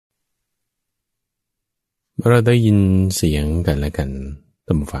เราได้ยินเสียงกันและกัน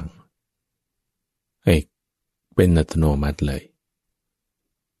ตั้งฟังเป็นอัตโนมัติเลย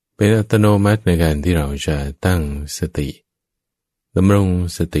เป็นอัตโนมัติในการที่เราจะตั้งสติดำรง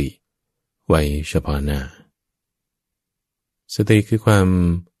สติไว้เฉพาะหน้าสติคือความ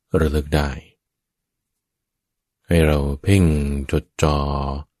ระลึกได้ให้เราเพ่งจดจ่อ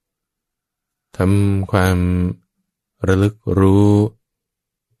ทำความระลึกรู้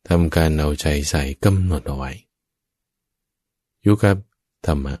ทำการเอาใจใส่กำหนดเอาไว้อยู่กับธ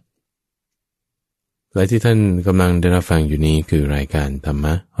รรมะและที่ท่านกำลังได้รับฟังอยู่นี้คือรายการธรรม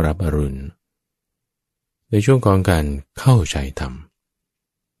ะรับอรุณในช่วงของการเข้าใจธรรม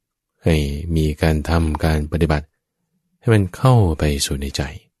ให้มีการทำการปฏิบัติให้มันเข้าไปสู่ในใจ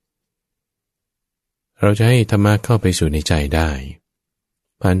เราจะให้ธรรมะเข้าไปสู่ในใจได้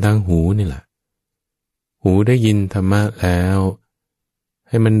ผ่านทางหูนี่แหละหูได้ยินธรรมะแล้วใ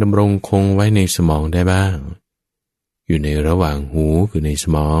ห้มันดำรงคงไว้ในสมองได้บ้างอยู่ในระหว่างหูคือในส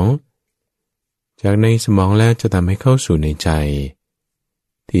มองจากในสมองแล้วจะทำให้เข้าสู่ในใจ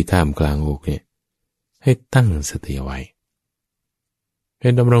ที่ท่ามกลางอกเนี่ยให้ตั้งสติเอาไว้ให้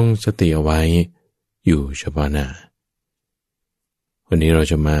ดำรงสติเอาไว้อยู่เฉพาะหน้าวันนี้เรา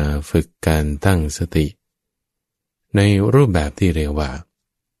จะมาฝึกการตั้งสติในรูปแบบที่เรียกว่า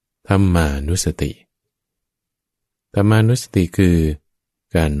ธัมมานุสติธัมมานุสติคือ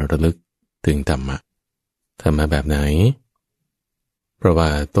การระลึกถึงธรรมะธรรมะแบบไหนเพราะว่า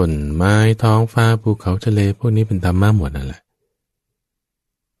ต้นไม้ท้องฟ้าภูเขาทะเลพวกนี้เป็นธรรมะหมดนั่นแหละ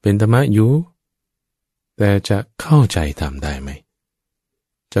เป็นธรรมะอยู่แต่จะเข้าใจธรรมได้ไหม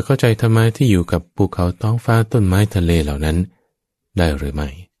จะเข้าใจธรรมะที่อยู่กับภูเขาท้องฟ้าต้นไม้ทะเลเหล่านั้นได้หรือไม่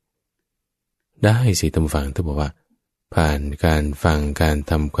ได้สิท่านฟังท่านบอกว่าผ่านการฟังการ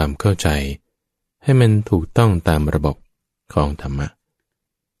ทำความเข้าใจให้มันถูกต้องตามระบบของธรรมะ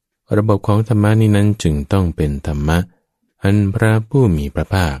ระบบของธรรมะนี้นั้นจึงต้องเป็นธรรมะอันพระผู้มีพระ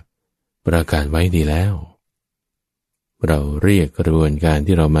ภาคประกาศไว้ดีแล้วเราเรียกกระบวนการ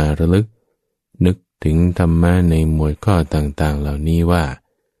ที่เรามาระลึกนึกถึงธรรมะในหมวดข้อต่างๆเหล่านี้ว่า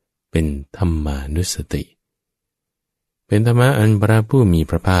เป็นธัมมานุสติเป็นธรรมะอันพระผู้มี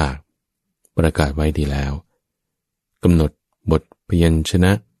พระภาคประกาศไว้ดีแล้วกำหนดบทพยัญชน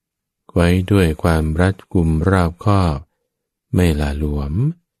ะไว้ด้วยความรัดกุมรอบคอบไม่หละหลวม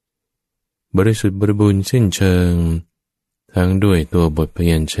บริสุทธิ์บริบูรณ์สิ้นเชิงทั้งด้วยตัวบทพ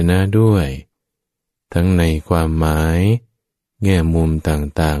ยัญชนะด้วยทั้งในความหมายแง่มุม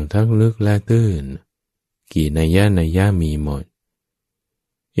ต่างๆทั้งลึกและตื้นกี่นัยยะมีหมด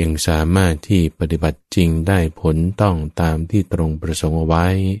ยังสามารถที่ปฏิบัติจริงได้ผลต้องตามที่ตรงประสงค์เอาไว้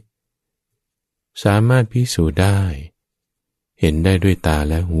สามารถพิสูจน์ได้เห็นได้ด้วยตา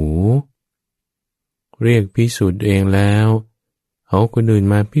และหูเรียกพิสูจน์เองแล้วเอาคนอื่น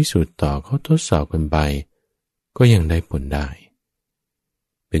มาพิสูจน์ต่อเขาทดสอบกันไปก็ยังได้ผลได้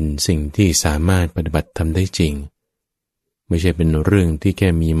เป็นสิ่งที่สามารถปฏิบัติทำได้จริงไม่ใช่เป็นเรื่องที่แค่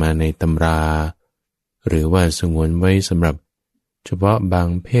มีมาในตำราหรือว่าสงวนไว้สำหรับเฉพาะบาง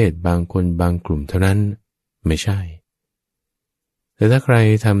เพศบางคนบางกลุ่มเท่านั้นไม่ใช่แต่ถ้าใคร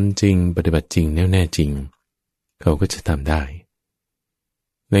ทำจริงปฏิบัติจริงแน่จริงเขาก็จะทำได้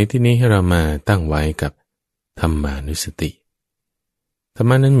ในที่นี้ให้เรามาตั้งไว้กับธัมมานุสติธรร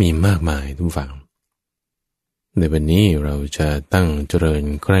มะนั้นมีมากมายทุกฝั่งในวันนี้เราจะตั้งเจริญ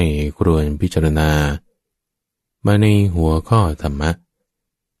ใกล้ครวนพิจารณามาในหัวข้อธรรมะ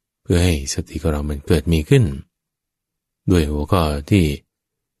เพื่อให้สติของเรามันเกิดมีขึ้นด้วยหัวข้อที่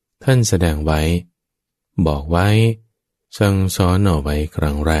ท่านแสดงไว้บอกไว้สั่งสอนเอาไว้ค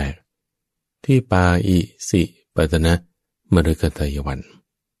รั้งแรกที่ปาอิสิปตนะมฤคทายวัน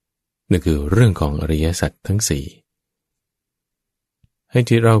นั่นคือเรื่องของอริยสัจทั้งสี่ให้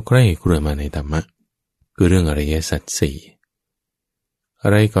จิตเราใกล้ครวนมาในธรรมะคือเรื่องอริยสัจสี่อะ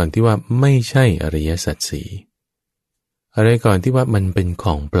ไรก่อนที่ว่าไม่ใช่อริยสัจสี่อะไรก่อนที่ว่ามันเป็นข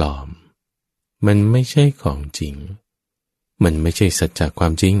องปลอมมันไม่ใช่ของจริงมันไม่ใช่สัจจะควา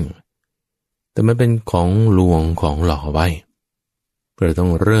มจริงแต่มันเป็นของลวงของหลอกไว้เราต้อ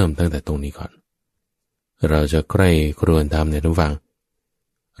งเริ่มตั้งแต่ตรงนี้ก่อนเราจะใกล้ครวนทำในทุกฝั่ง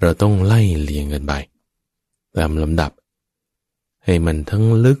เราต้องไล่เลียงกันไปตามลำดับให้มันทั้ง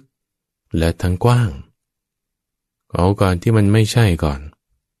ลึกและทั้งกว้างเอาก่อนที่มันไม่ใช่ก่อน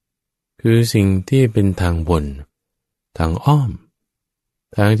คือสิ่งที่เป็นทางบนทางอ้อม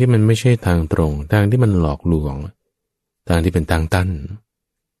ทางที่มันไม่ใช่ทางตรงทางที่มันหลอกลวงทางที่เป็นทางตัน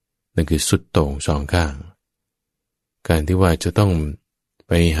นั่นคือสุดโต่งสองข้างการที่ว่าจะต้องไ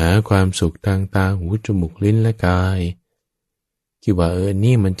ปหาความสุขทางตาหูจมูกลิ้นและกายคิดว่า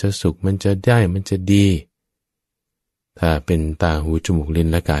นี่มันจะสุขมันจะได้มันจะดีถ้าเป็นตาหูจมูกลิ้น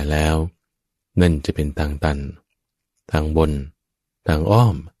และกายแล้ว นั่นจะเป็นทางตันทางบนทางอ้อ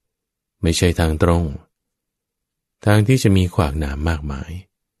มไม่ใช่ทางตรงทางที่จะมีขวากหนามมากมาย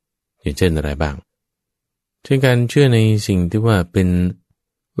อย่างเช่นอะไรบ้างเช่นการเชื่อในสิ่งที่ว่าเป็น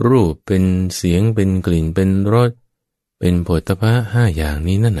รูปเป็นเสียงเป็นกลิ่นเป็นรสเป็นโผฏฐัพพะ5อย่าง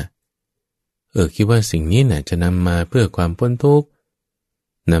นี้นั่นน่ะคิดว่าสิ่งนี้น่ะจะนำมาเพื่อความพ้นทุกข์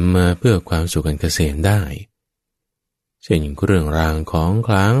นำมาเพื่อความสุขอันเกษมได้เช่นเครื่องรางของข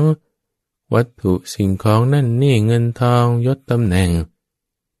ลังวัตถุสิ่งของนั่นนี่เงินทองยศตำแหน่ง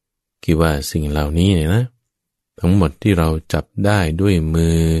คิดว่าสิ่งเหล่านี้เนี่ยนะทั้งหมดที่เราจับได้ด้วยมื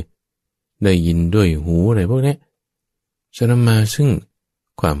อได้ยินด้วยหูอะไรพวกนี้จะนำมาซึ่ง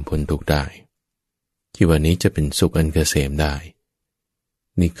ความพ้นทุกข์ได้คิดว่านี้จะเป็นสุขอันเกษมได้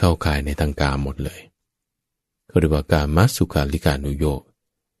นี่เข้าข่ายในทางกามหมดเลยเขาเรียกว่ากามัสสุขาริการุโยค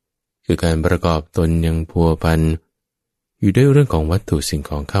คือการประกอบตนยังพัวพันอยู่ด้วยเรื่องของวัตถุสิ่ง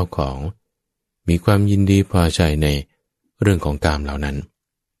ของข้าวของมีความยินดีพอใจในเรื่องของกามเหล่านั้น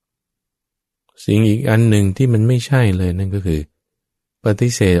สิ่งอีกอันหนึ่งที่มันไม่ใช่เลยนั่นก็คือปฏิ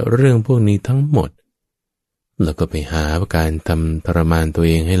เสธเรื่องพวกนี้ทั้งหมดแล้วก็ไปหาการทำทรมานตัวเ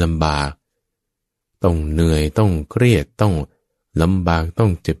องให้ลำบากต้องเหนื่อยต้องเครียดต้องลำบากต้อ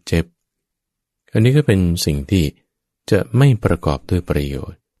งเจ็บอันนี้ก็เป็นสิ่งที่จะไม่ประกอบด้วยประโย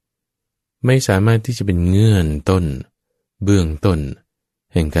ชน์ไม่สามารถที่จะเป็นเงื่อนต้นเบื้องต้น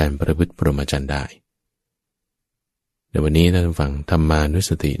แห่งการประพฤติพรหมจรรย์ได้ในวันนี้ท่านฟังธรรมานุ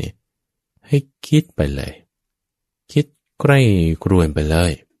สติเนี่ยให้คิดไปเลยคิดใกล้ครวญไปเล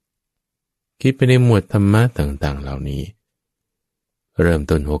ยคิดไปในหมวดธรรมะต่างๆเหล่านี้เริ่ม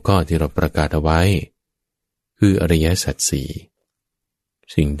ต้นหัวข้อที่เราประกาศเอาไว้คืออริยสัจสี่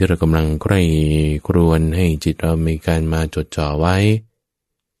สิ่งที่เรากำลังใกล้ครวญให้จิตเรามีการมาจดจ่อไว้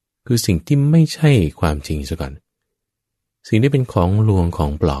คือสิ่งที่ไม่ใช่ความจริงซะก่อนสิ่งที่เป็นของลวงขอ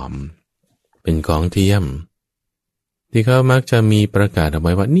งปลอมเป็นของเทียมที่เขามักจะมีประกาศเอาไ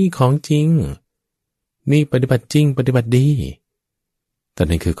ว้ว่านี่ของจริงนี่ปฏิบัติจริงปฏิบัติดีแต่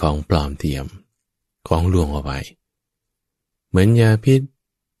นั่นคือของปลอมเทียมของลวงเอาไว้เหมือนยาพิษ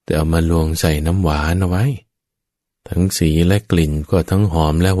แต่เอามาลวงใส่น้ำหวานเอาไว้ทั้งสีและกลิ่นก็ทั้งหอ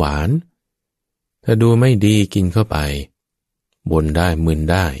มและหวานถ้าดูไม่ดีกินเข้าไปบ่นได้มึน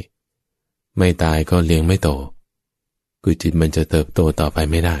ได้ไม่ตายก็เลี้ยงไม่โตคือจิตมันจะเติบโตต่อไป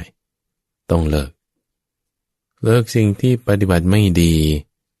ไม่ได้ต้องเลิกสิ่งที่ปฏิบัติไม่ดี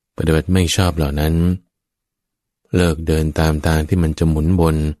ปฏิบัติไม่ชอบเหล่านั้นเลิกเดินตามทางที่มันจะหมุนบ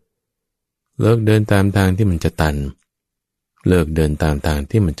นเลิกเดินตามทางที่มันจะตันเลิกเดินตามทาง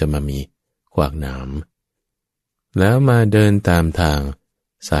ที่มันจะมามีขวากหนามแล้วมาเดินตามทาง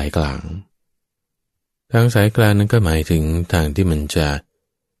สายกลางทางสายกลางนั้นก็หมายถึงทางที่มันจะ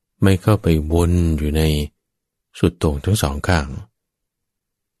ไม่เข้าไปวนอยู่ในสุดโต่งทั้งสองข้าง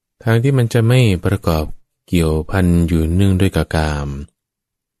ทางที่มันจะไม่ประกอบเกี่ยวพันอยู่เนื่องด้วยกาม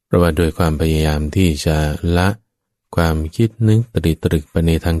เพราะว่าโดยความพยายามที่จะละความคิดนึกตรึกไปใ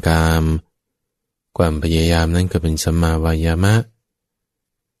นทางกามความพยายามนั้นก็เป็นสัมมาวายามะ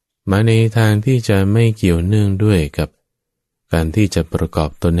มาในทางที่จะไม่เกี่ยวเนื่องด้วยกับการที่จะประกอบ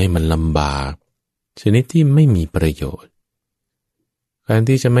ตนให้มันลำบากชนิดที่ไม่มีประโยชน์การ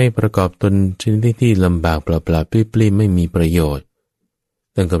ที่จะไม่ประกอบตนชนิดที่ลำบากเปล่าๆปลิ้มๆไม่มีประโยชน์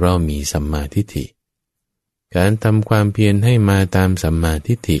ตั้งแต่เรามีสัมมาทิฏฐิการทำความเพียรให้มาตามสัมมา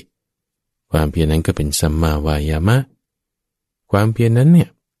ทิฏฐิความเพียรนั้นก็เป็นสัมมาวายามะความเพียรนั้นเนี่ย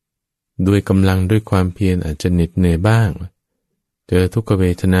ด้วยกำลังด้วยความเพียรอาจจะเหน็ดเหนื่อยบ้างเจอทุกขเว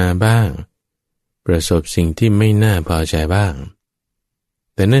ทนาบ้างประสบสิ่งที่ไม่น่าพอใจบ้าง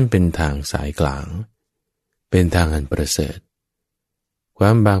แต่นั่นเป็นทางสายกลางเป็นทางอันประเสริฐคว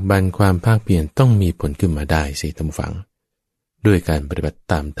ามบากบั่นความภาคเพียรต้องมีผลขึ้นมาได้สิท่านผู้ฟังด้วยการปฏิบัติ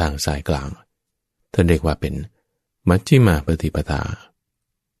ตามทางสายกลางท่านเรียกว่าเป็นมัชฌิมาปฏิปทา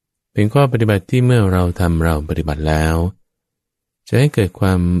เป็นข้อปฏิบัติที่เมื่อเราทำเราปฏิบัติแล้วจะให้เกิดคว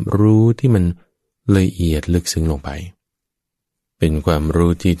ามรู้ที่มันละเอียดลึกซึ้งลงไปเป็นความรู้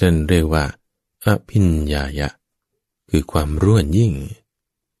ที่ท่านเรียกว่าอภิญญายะคือความรู้อันยิ่ง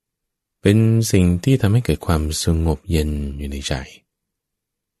เป็นสิ่งที่ทำให้เกิดความสงบเย็นอยู่ในใจ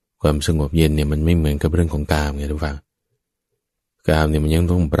ความสงบเย็นเนี่ยมันไม่เหมือนกับเรื่องของกามไงทุกฝั่งกามเนี่ยมันยัง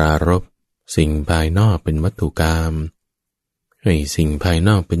ต้องปรารภสิ่งภายนอกเป็นวัตถุกามให้สิ่งภายน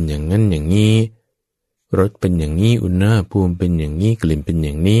อกเป็นอย่างนั้นอย่างนี้รสเป็นอย่างนี้อุณหภูมิเป็นอย่างนี้กลิ่นเป็นอ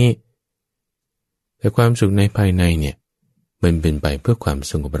ย่างนี้แต่ความสุขในภายในเนี่ยมันเป็นไปเพื่อความ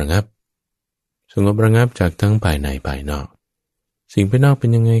สงบระงับจากทั้งภายในภายนอกสิ่งภายนอกเป็น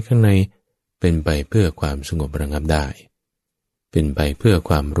ยังไงข้างในเป็นไปเพื่อความสงบระงับได้เป็นไปเพื่อ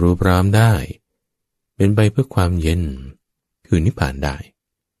ความรู้พร้อมได้เป็นไปเพื่อความเย็นคือนิพพานได้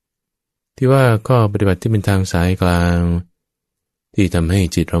ที่ว่าข้อปฏิบัติที่เป็นทางสายกลางที่ทำให้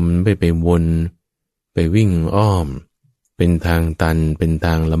จิตเรามันไม่ไปวนไปวิ่งอ้อมเป็นทางตันเป็นท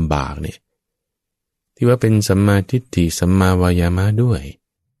างลำบากเนี่ยที่ว่าเป็นสัมมาทิฏฐิสัมมาวายามะด้วย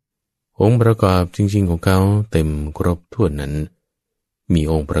องค์ประกอบจริงๆของเขาเต็มครบถ้วนนั้นมี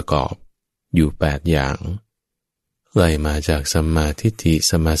องค์ประกอบอยู่8อย่างไล่มาจากสัมมาทิฏฐิ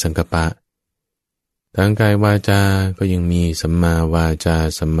สัมมาสังกัปปะทางกายวาจาก็ยังมีสัมมาวาจา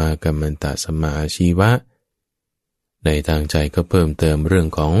สัมมากัมมันตะสัมมาอาชีวะในทางใจก็เพิ่มเติมเรื่อง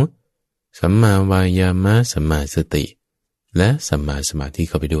ของสัมมาวายามะสัมมาสติและสัมมาสมาธิ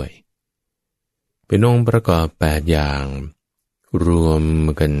เข้าไปด้วยเป็นองค์ประกอบ8อย่างรวม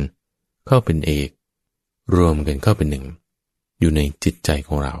กันเข้าเป็นเอกรวมกันเข้าเป็นหนึ่งอยู่ในจิตใจข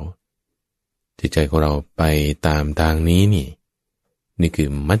องเราจิตใจของเราไปตามทางนี้นี่คือ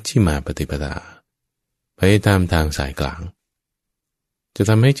มัชฌิมาปฏิปทาไปตามทางสายกลางจะ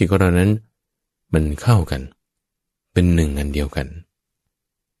ทำให้จิตของเรานั้นมันเข้ากันเป็นหนึ่งอันเดียวกัน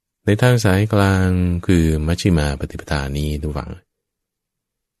ในทางสายกลางคือมัชฌิมาปฏิปทานี้ทุกฝัง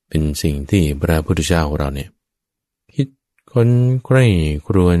เป็นสิ่งที่พระพุทธเจ้าของเราเนี่ยคิดค้นใคร่ค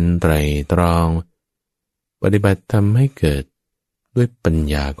รวญไตรตรองปฏิบัติทำให้เกิดด้วยปัญ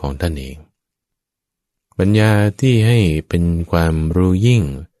ญาของท่านเองปัญญาที่ให้เป็นความรู้ยิ่ง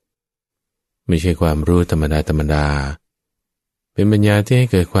ไม่ใช่ความรู้ธรรมดาเป็นปัญญาที่ให้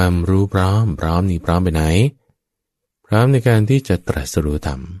เกิดความรู้พร้อมนี่พร้อมไปไหนพร้อมในการที่จะตรัสรู้ธ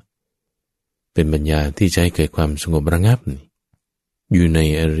รรมเป็นปัญญาที่จะให้เกิดความสงบระงับอยู่ใน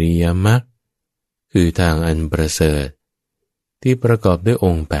อริยมรรคคือทางอันประเสริฐที่ประกอบด้วยอ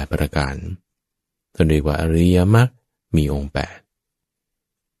งค์8ประการท่านเรียกว่าอริยมรรคมีองค์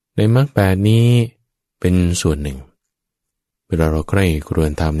8ในมรรค8นี้เป็นส่วนหนึ่งเวลาเราใคร่ครว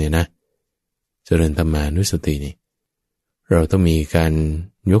ญธรรมเนี่ยนะเจริญธรรมานุสตินี่เราต้องมีการ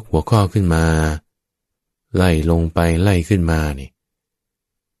ยกหัวข้อขึ้นมาไล่ลงไปไล่ขึ้นมานี่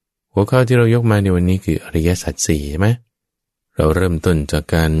หัวข้อที่เรายกมาในวันนี้คืออริยสัจสี่ใช่ไหมเราเริ่มต้นจาก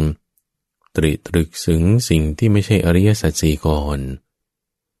การตรึกถึงสิ่งที่ไม่ใช่อริยสัจสี่ก่อน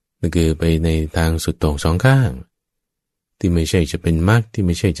นั่นคือไปในทางสุดโต่งสองข้างที่ไม่ใช่จะเป็นมรรคที่ไ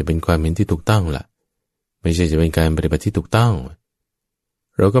ม่ใช่จะเป็นความเห็นที่ถูกต้องล่ะไม่ใช่จะเป็นการปฏิบัติที่ถูกต้อง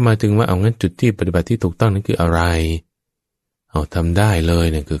เราก็มาถึงว่าเอางั้นจุดที่ปฏิบัติที่ถูกต้องนั้นคืออะไรเอาทำได้เลย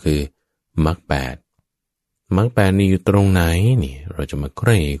เนี่ยก็คือมรรค8มรรค8นี่อยู่ตรงไหนนี่เราจะมาใค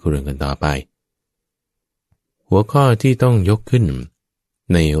ร่ครวญกันต่อไปหัวข้อที่ต้องยกขึ้น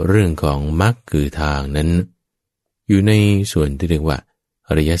ในเรื่องของมรรคคือทางนั้นอยู่ในส่วนที่เรียกว่าอ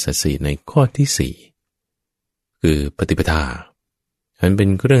ริยสัจสี่ในข้อที่4คือปฏิปทาอันเป็น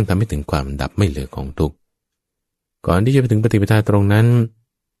เรื่องทำให้ถึงความดับไม่เหลือของทุกข์ก่อนที่จะไปถึงปฏิปทาตรงนั้น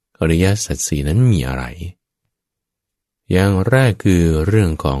อริยสัจสี่นั้นมีอะไรอย่างแรกคือเรื่อ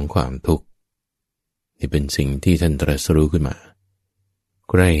งของความทุกข์นี่เป็นสิ่งที่ท่านตรัสรู้ขึ้นมา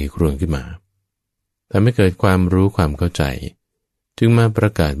ใกล้ครวญขึ้นมาทำให้เกิดความรู้ความเข้าใจจึงมาปร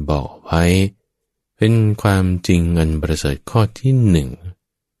ะกาศบอกไว้เป็นความจริงอันประเสริฐข้อที่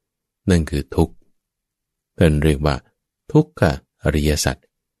1นั่นคือทุกข์ท่านเรียกว่าทุกขอริยสัจ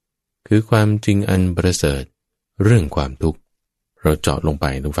คือความจริงอันประเสริฐเรื่องความทุกข์เราเจาะลงไป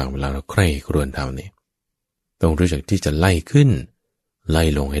ทุกฝั่งเวลาเราใคร่ครวญเท่านี้ต้องรู้จักที่จะไล่ขึ้นไล่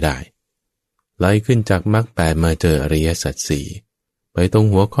ลงให้ได้ไล่ขึ้นจากมรรค8มาเจออริยสัจ4ไปตรง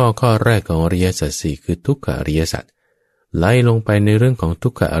หัวข้อแรกของอริยสัจ4คือทุกขอริยสัจไล่ลงไปในเรื่องของทุ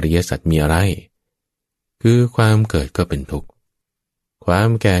กขอริยสัจมีอะไรคือความเกิดก็เป็นทุกข์ความ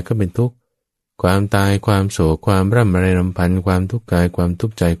แก่ก็เป็นทุกข์ความตายความโศกความร่ำไรรำพันความทุกข์กายความทุ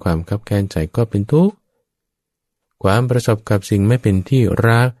กข์ใจความคับแค้นใจก็เป็นทุกข์ความประสบกับสิ่งไม่เป็นที่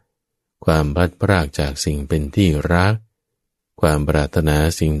รักความพลัดพรากจากสิ่งเป็นที่รักความปรารถนา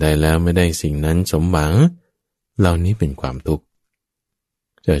สิ่งใดแล้วไม่ได้สิ่งนั้นสมหวังเหล่านี้เป็นความทุกข์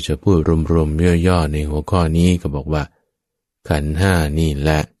จะพูดรวมๆย่อๆในหัวข้อนี้ก็บอกว่าขันธ์ห้านี่แห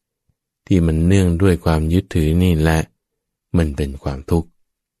ละที่มันเนื่องด้วยความยึดถือนี่แหละมันเป็นความทุกข์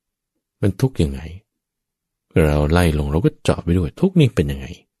มันทุกข์ยังไงเราไล่ลงเราก็เจาะไปด้วยทุกข์นี่เป็นยังไง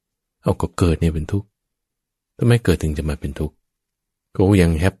เอาก็เกิดเนี่ยเป็นทุกข์ทำไมเกิดถึงจะมาเป็นทุกข์ก็ยั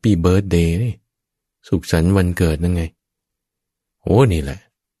งแฮปปี้เบิร์ธเดย์นี่สุขสันต์วันเกิดนั่นไงโอ้นี่แหละ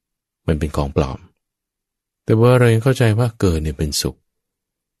มันเป็นของปลอมแต่ว่าเรายังเข้าใจว่าเกิดเนี่ยเป็นสุข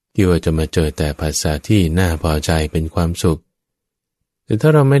ที่ว่าจะมาเจอแต่ภาษาที่น่าพอใจเป็นความสุขแต่ถ้า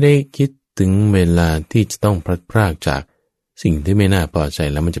เราไม่ได้คิดถึงเวลาที่จะต้องพลัดพรากจากสิ่งที่ไม่น่าพอใจ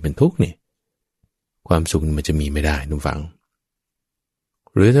แล้วมันจะเป็นทุกข์เนี่ยความสุขมันจะมีไม่ได้ทุกฝัง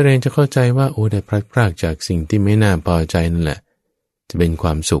หรือถ้าเราจะเข้าใจว่าโอ้ได้พลัดพรากจากสิ่งที่ไม่น่าพอใจนั่นแหละจะเป็นคว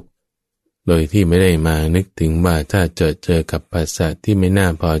ามสุข โดยที่ไม่ได้มานึกถึงว่าถ้าเจอกับภาษาที่ไม่น่า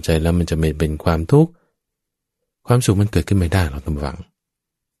พอใจแล้วมันจะไม่เป็นความทุกข์ความสุขมันเกิดขึ้นไม่ได้หรอกท่านผู้ฟัง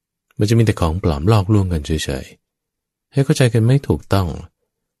มันจะมีแต่ของปลอมลอกลวงกันเฉยๆให้เข้าใจกันไม่ถูกต้อง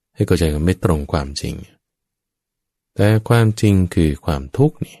ให้เข้าใจกันไม่ตรงความจริงแต่ความจริงคือความทุ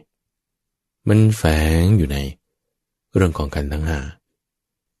กข์นี่มันแฝงอยู่ในเรื่องของขันธ์ทั้งห้า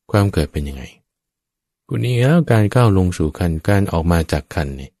ความเกิดเป็นยังไงกุนี้แล้วการก้าวลงสู่ขันธ์การออกมาจากขัน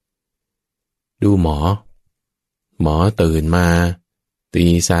ธ์นี่ดูหมอตื่นมาตี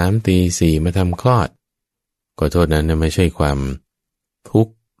สามตีสี่มาทำคลอดก็โทษนั้นไม่ใช่ความทุก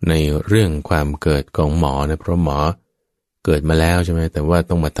ข์ในเรื่องความเกิดของหมอนะเพราะหมอเกิดมาแล้วใช่ไหมแต่ว่า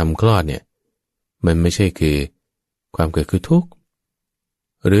ต้องมาทำคลอดเนี่ยมันไม่ใช่คือความเกิดคือทุกข์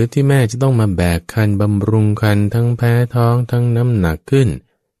หรือที่แม่จะต้องมาแบกครรภ์บำรุงครรภ์ทั้งแพ้ท้องทั้งน้ำหนักขึ้น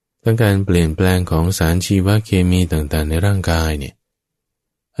ทั้งการเปลี่ยนแปลงของสารชีวเคมีต่างๆในร่างกายเนี่ย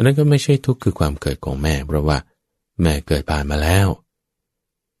อันนั้นก็ไม่ใช่ทุกข์คือความเกิดของแม่เพราะว่าแม่เกิดผ่านมาแล้ว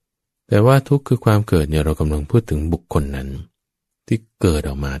แต่ว่าทุกข์คือความเกิดเนี่ยเรากำลังพูดถึงบุคคลนั้นที่เกิดอ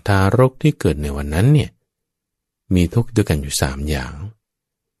อกมาทารกที่เกิดในวันนั้นเนี่ยมีทุกข์ด้วยกันอยู่3อย่าง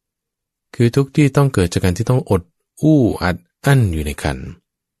คือทุกข์ที่ต้องเกิดจากการที่ต้องอดอู้อัดอั้นอยู่ในครรภ์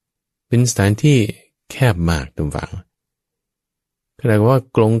เป็นสถานที่แคบมากทุกฝั่งขนาดว่า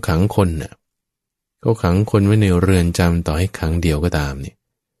กรงขังคนน่ะเขาขังคนไว้ในเรือนจำต่อให้ขังเดียวก็ตามเนี่ย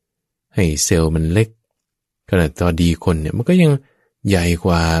ให้เซลล์มันเล็กขนาดต่อดีคนเนี่ยมันก็ยังใหญ่ก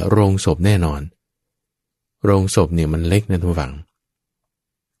ว่าโรงศพแน่นอนโรงศพเนี่ยมันเล็กนะทุกฝั่ง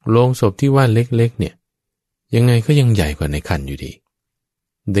โรงศพที่ว่าเล็กๆเนี่ยยังไงก็ยังใหญ่กว่าในครรภ์อยู่ดี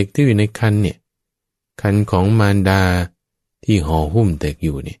เด็กที่อยู่ในครรภ์เนี่ยครรภ์ของมารดาที่ห่อหุ้มเด็กอ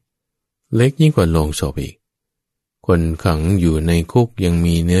ยู่เนี่ยเล็กยิ่งกว่าโรงศพอีกคนขังอยู่ในคุกยัง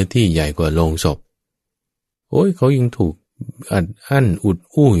มีเนื้อที่ใหญ่กว่าโรงศพโอ้ยเขายังถูกอัดอั้นอุด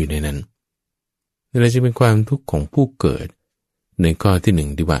อู้อยู่ในนั้นนี่แหละจะเป็นความทุกข์ของผู้เกิดในข้อที่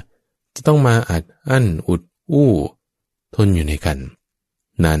1ที่ว่าจะต้องมาอัดอั้นอุดอู้ทนอยู่ในกัน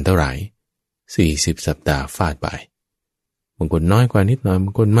นานเท่าไหร่40สัปดาห์ฟาดไปบางคนน้อยกว่านิดหน่อยบ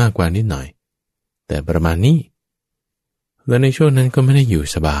างคนมากกว่านิดหน่อยแต่ประมาณนี้และในช่วงนั้นก็ไม่ได้อยู่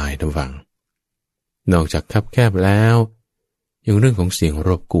สบายท่านฟังนอกจากคับแคบแล้วยังเรื่องของเสียงร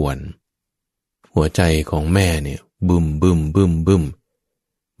บกวนหัวใจของแม่เนี่ยบึมบึมบึมบึม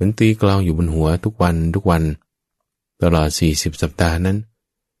เหมือนตีกลองอยู่บนหัวทุกวันตลอด40สัปดาห์นั้น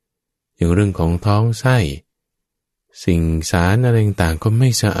อย่างเรื่องของท้องไส้สิ่งสารอะไรต่างๆก็ไม่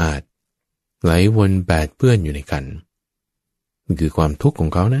สะอาดไหลวนแปดเปื้อนอยู่ในกันนี่คือความทุกข์ของ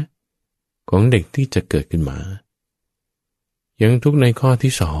เขานะของเด็กที่จะเกิดขึ้นมายังทุกข์ในข้อ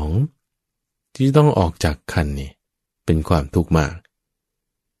ที่2ที่ต้องออกจากคันนี่เป็นความทุกข์มาก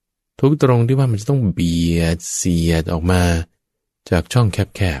ทุกตรงที่ว่ามันจะต้องเบียดเสียดออกมาจากช่องแ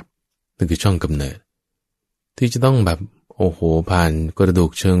คบๆนั่นคือช่องกำเนิดที่จะต้องแบบโอ้โหผ่านกระดู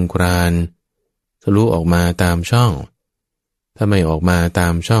กเชิงกรานทะลุออกมาตามช่องถ้าไม่ออกมาตา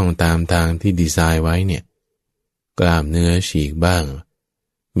มช่องตามทางที่ดีไซน์ไว้เนี่ยกล้ามเนื้อฉีกบ้าง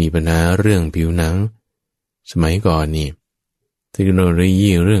มีปัญหาเรื่องผิวหนังสมัยก่อนนี่เทคโนโลยี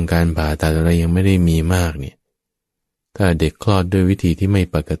เรื่องการผ่าตัดอะไรยังไม่ได้มีมากเนี่ยถ้าเด็กคลอดด้วยวิธีที่ไม่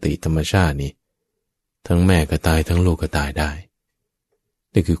ปกติธรรมชาตินี่ทั้งแม่ก็ตายทั้งลูกก็ตายได้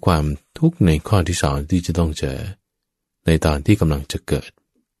นี่คือความทุกข์ในข้อที่2ที่จะต้องเจอในตอนที่กำลังจะเกิด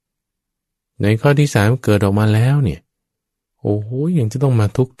ในข้อที่3เกิดออกมาแล้วเนี่ยโอ้โหยังจะต้องมา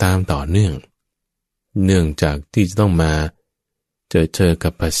ทุกข์ตามต่อเนื่องจากที่จะต้องมาเจอกั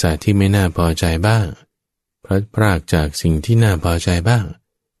บภาษาที่ไม่น่าพอใจบ้างพลัดพรากจากสิ่งที่น่าพอใจบ้าง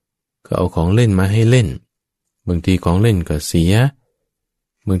ก็เอาของเล่นมาให้เล่นบางทีของเล่นก็เสีย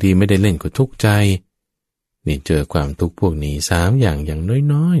บางทีไม่ได้เล่นก็ทุกข์ใจนี่เจอความทุกข์พวกนี้3อย่างอย่าง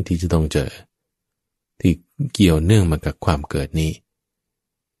น้อยๆที่จะต้องเจอที่เกี่ยวเนื่องมากับความเกิดนี้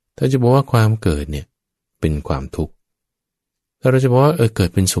ถ้าจะบอกว่าความเกิดเนี่ยเป็นความทุกข์ถ้าเราจะบอกว่าเกิด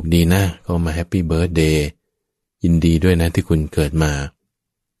เป็นสุขดีนะก็มาแฮปปี้เบิร์ธเดย์ยินดีด้วยนะที่คุณเกิดมา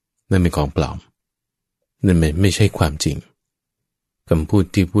นั่นเป็นของปลอมนั่นไม่ใช่ความจริงคำพูด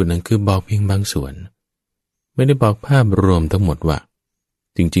ที่พูดนั้นคือบอกเพียงบางส่วนไม่ได้บอกภาพรวมทั้งหมดว่า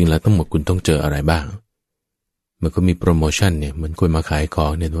จริงๆแล้วทั้งหมดคุณต้องเจออะไรบ้างมันก็มีโปรโมชั่นเนี่ยเหมือนคนมาขายขอ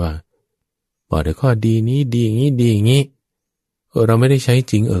งเนี่ยว่าบอกแต่ข้อดีนี้ดีอย่างนี้ดีอย่างนี้เราไม่ได้ใช้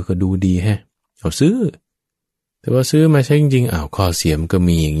จริงก็ดูดีแฮะเอาซื้อแต่ว่าซื้อมาใช้จริงๆข้อเสียมก็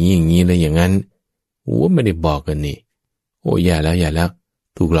มีอย่างนี้อย่างนี้เลยอย่างนั้นไม่ได้บอกกันนี่อย่าแล้ว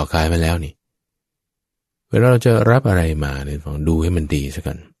ถูกหลอกขายมาแล้วนี่เวลาเราจะรับอะไรมาเนี่ยลองดูให้มันดีซะ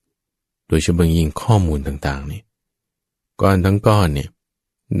กันโดยเฉพาะยิ่งข้อมูลต่างๆนี่ก้อนทั้งก้อนเนี่ย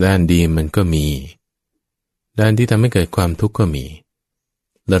ด้านดีมันก็มีด้านที่ทำให้เกิดความทุกข์ก็มี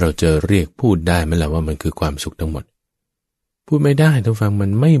แล้วเราจะเรียกพูดได้ไหมล่ะว่ามันคือความสุขทั้งหมดพูดไม่ได้ทุกฟังมั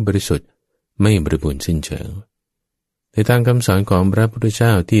นไม่บริสุทธิ์ไม่บริบูรณ์สิ้นเชิงในทางคำสอนของพระพุทธเจ้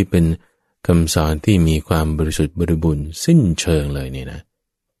าที่เป็นคำสอนที่มีความบริสุทธิ์บริบูรณ์สิ้นเชิงเลยเนี่ยนะ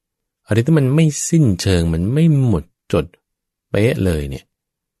อะไรที่มันไม่สิ้นเชิงมันไม่หมดจดเป๊ะเลยเนี่ย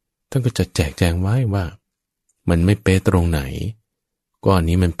ท่านก็จะแจกแจงไว้ว่ามันไม่เป๊ะตรงไหนก้อน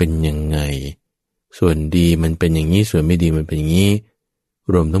นี้มันเป็นยังไงส่วนดีมันเป็นอย่างนี้ส่วนไม่ดีมันเป็นอย่างนี้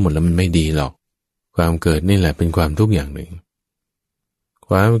รวมทั้งหมดแล้วมันไม่ดีหรอกความเกิดนี่แหละเป็นความทุกข์อย่างหนึ่งค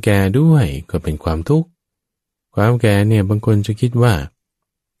วามแก่ด้วยก็เป็นความทุกข์ความแก่เนี่ยบางคนจะคิดว่า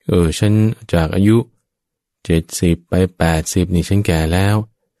ฉันจากอายุ70ไป80นี่ฉันแก่แล้ว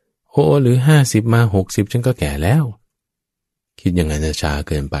หรือ50มา60ฉันก็แก่แล้วคิดอย่างนั้นจะช้าเ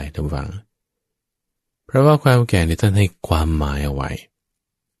กินไปท่านฟังเพราะว่าความแก่เนี่ยท่านให้ความหมายเอาไว้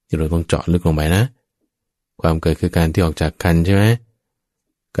ที่เราต้องเจาะลึกลงไปนะความเกิดคือการที่ออกจากครรภ์ใช่ไหม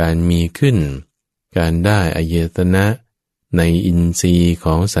การมีขึ้นการได้อายตนะในอินทรีย์ข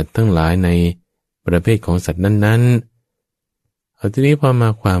องสัตว์ทั้งหลายในประเภทของสัตว์นั้นๆเอาทีนี้พอมา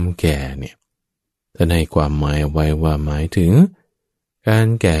ความแก่เนี่ยท่านให้ความหมายเอาไว้ว่าหมายถึงการ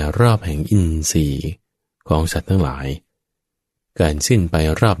แก่รอบแห่งอินทรีย์ของสัตว์ทั้งหลายการสิ้นไป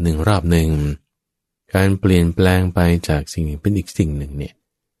รอบหนึ่งการเปลี่ยนแปลงไปจากสิ่งหนึ่งเป็นอีกสิ่งหนึ่งเนี่ย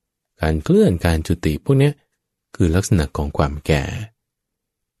การเคลื่อนการจุติพวกนี้คือลักษณะของความแก่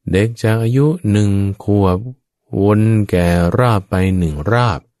เด็กจากอายุ1 ขวบวนแก่รอบไป1 รอ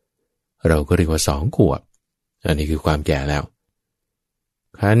บเราก็เรียกว่า2 ขวบอันนี้คือความแก่แล้ว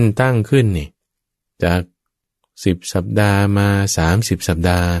ขั้นตั้งขึ้นนี่จาก10 สัปดาห์มา30 สัป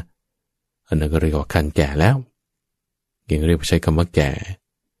ดาห์อันนั้นก็เรียกว่าขั้นแก่แล้วยังเรียกใช้คำว่าแก่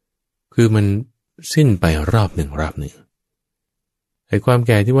คือมันสิ้นไปรอบหนึ่งไอ้ความแ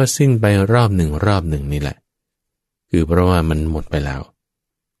ก่ที่ว่าสิ้นไปรอบหนึ่งนี่แหละคือเพราะว่ามันหมดไปแล้ว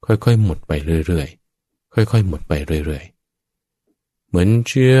ค่อยๆหมดไปเรื่อยๆค่อยๆหมดไปเรื่อยๆเหมือน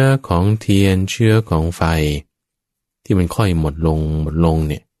เชื้อของเทียนเชื้อของไฟที่มันค่อยหมดลง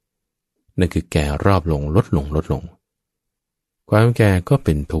เนี่ยนั่นคือแก่รอบลงลดลงความแก่ก็เ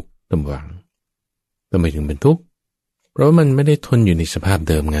ป็นทุกข์ตำหวังทำไมถึงเป็นทุกข์เพราะมันไม่ได้ทนอยู่ในสภาพ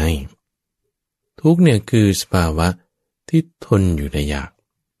เดิมไงทุกข์เนี่ยคือสภาวะที่ทนอยู่ได้ยาก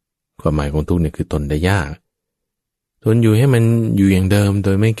ความหมายของทุกข์เนี่ยคือทนได้ยากทนอยู่ให้มันอยู่อย่างเดิมโด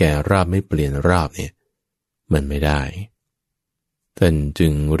ยไม่แก่รอบไม่เปลี่ยนรอบเนี่ยมันไม่ได้ท่านจึ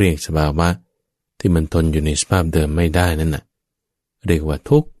งเรียกสภาวะที่มันทนอยู่ในสภาพเดิมไม่ได้นั่นน่ะเรียกว่า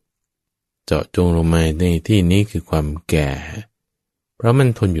ทุกข์เจาะจงลงมาในที่นี้คือความแก่เพราะมัน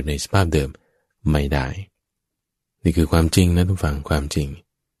ทนอยู่ในสภาพเดิมไม่ได้นี่คือความจริงนะทุกฝั่งความจริง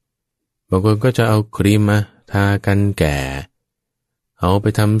บางคนก็จะเอาครีมมาทากันแก่เอาไป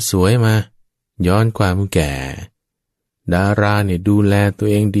ทำสวยมาย้อนความแก่ดาราเนี่ยดูแลตัว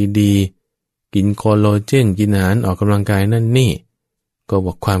เองดีๆกินโคโลเจนกินอาหารออกกำลังกายนั่นนี่ก็บ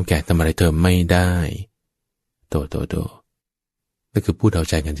อกความแก่ทำอะไรเธอไม่ได้โตนั่นคือพูดเอา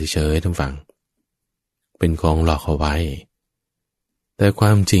ใจกันเฉยๆท่านฟังเป็นของหลอกเอาไว้แต่คว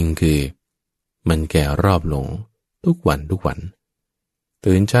ามจริงคือมันแก่รอบลงทุกวัน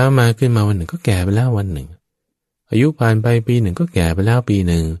ตื่นเช้ามาขึ้นมาวันหนึ่งก็แก่ไปแล้ววันหนึ่งอายุผ่านไปปีหนึ่งก็แก่ไปแล้วปี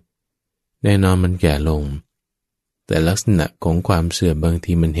หนึ่งแน่นอนมันแก่ลงแต่ลักษณะของความเสื่อมบาง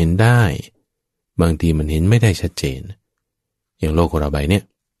ทีมันเห็นได้บางทีมันเห็นไม่ได้ชัดเจนอย่างโลกของเราใบเนี่ย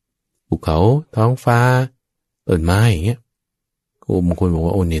ภูเขาท้องฟ้าต้นไม้อย่างเงี้ยบางคนบอกว่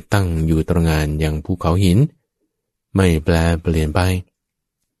าเนี่ยตั้งอยู่ตระหง่านอย่างภูเขาหินไม่แปลเปลี่ยนไป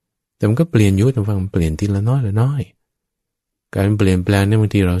แต่มันก็เปลี่ยนอยู่แต่ฟังเปลี่ยนทีละน้อยการเปลี่ยนแปลงเนี่ยบา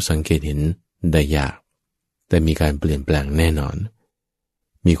งทีเราสังเกตเห็นได้ยากแต่มีการเปลี่ยนแปลงแน่นอน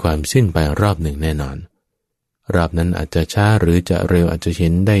มีความสิ้นไปรอบหนึ่งแน่นอนรอบนั้นอาจจะช้าหรือจะเร็วอาจจะเห็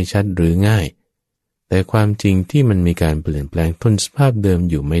นได้ชัดหรือง่ายแต่ความจริงที่มันมีการเปลี่ยนแปลงทนสภาพเดิม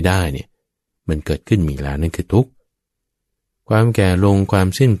อยู่ไม่ได้เนี่ยมันเกิดขึ้นมีแล้วนั่นคือทุกข์ความแก่ลงความ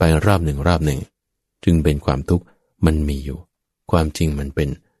สิ้นไปรอบหนึ่งจึงเป็นความทุกข์มันมีอยู่ความจริงมันเป็น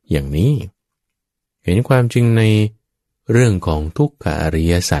อย่างนี้เห็นความจริงในเรื่องของทุกขอริ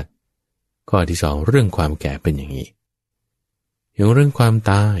ยสัจข้อที่สองเรื่องความแก่เป็นอย่างนี้อย่างเรื่องความ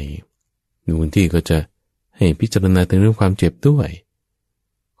ตายบางที่ก็จะให้พิจารณาถึงเรื่องความเจ็บด้วย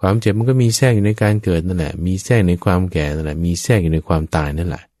ความเจ็บมันก็มีแทรกอยู่ในการเกิดนั่นแหละมีแทรกในความแก่นั่นแหละมีแทรกอยู่ในความตายนั่น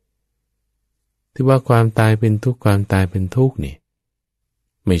แหละที่ว่าความตายเป็นทุกข์ความตายเป็นทุกข์นี่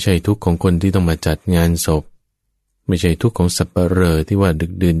ไม่ใช่ทุกข์ของคนที่ต้องมาจัดงานศพไม่ใช่ทุกข์ของสัปเหร่อที่ว่าดึ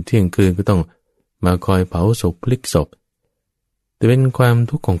กดื่นเที่ยงคืนก็ต้องมาคอยเผาศพพลิกศพแต่เป็นความ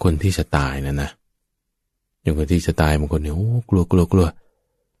ทุกข์ของคนที่จะตายนะอย่างคนที่จะตายบางคนเนี่ยก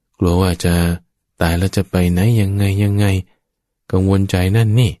ลัวว่าจะตายแล้วจะไปไหนยังไง กังวลใจนั่น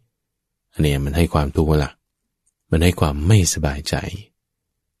นี่อันนี้มันให้ความทุกข์ละมันให้ความไม่สบายใจ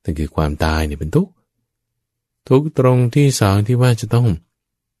นั่นคือความตายเนี่ยเป็นทุกข์ทุกข์ตรงที่สองที่ว่าจะต้อง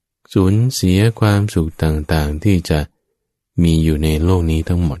สูญเสียความสุขต่างๆที่จะมีอยู่ในโลกนี้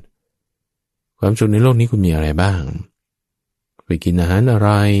ทั้งหมดความสุขในโลกนี้คุณมีอะไรบ้างไปกินอาหารอะไร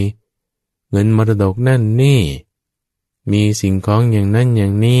เงินมรดกนั่นนี่มีสิ่งของอย่างนั้นอย่า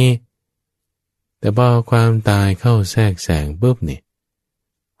งนี้แต่พอความตายเข้าแทรกแซงปุ๊บเนี่ย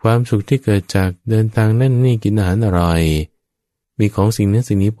ความสุขที่เกิดจากเดินทางนั่นนี่กินอาหารอร่อยมีของสิ่งนั้น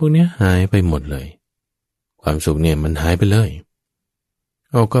สิ่งนี้พวกนี้หายไปหมดเลยความสุขเนี่ยมันหายไปเลย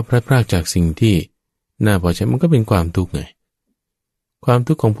เอาก็พลัดพรากจากสิ่งที่น่าพอใจมันก็เป็นความทุกข์ไงความ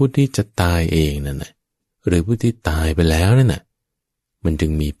ทุกข์ของผู้ที่จะตายเองนั่นแหละหรือผู้ที่ตายไปแล้วนั่นน่ะมันจึ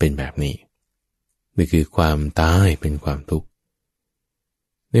งมีเป็นแบบนี้นี่คือความตายเป็นความทุกข์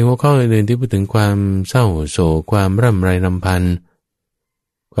ในหัวข้ออื่นๆที่พูดถึงความเศร้าโศกความร่ำไรรำพัน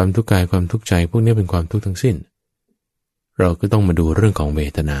ความทุกข์กายความทุกข์ใจพวกนี้เป็นความทุกข์ทั้งสิ้นเราก็ต้องมาดูเรื่องของเว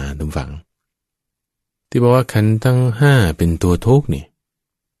ทนาทุกฝังที่บอกว่าขันธ์ทั้งห้าเป็นตัวทุกข์นี่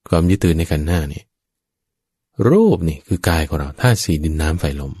ความยึดถือในขันธ์ห้านี่รูปนี่คือกายของเราธาตุสี่ดินน้ำไฟ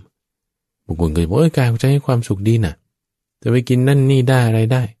ลมบางคนก็บอกกายของใจให้ความสุขดีน่ะจะไปกินนั่นนี่ได้อะไร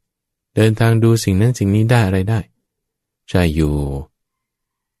ได้เดินทางดูสิ่งนั้นสิ่งนี้ได้อะไรได้ใช่อยู่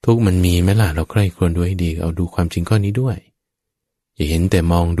ทุกมันมีไหมล่ะเราใคร่ครวญดูให้ดีเอาดูความจริงข้อนี้ด้วยอย่าเห็นแต่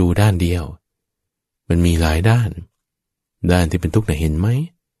มองดูด้านเดียวมันมีหลายด้านที่เป็นทุกข์น่ะเห็นไหม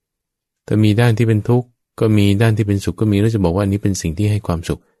ถ้ามีด้านที่เป็นทุกข์ก็มีด้านที่เป็นสุขก็มีแล้วจะบอกว่าอันนี้เป็นสิ่งที่ให้ความ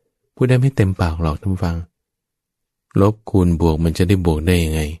สุขพูดได้ไม่เต็มปากหรอกท่านฟังลบคูณบวกมันจะได้บวกได้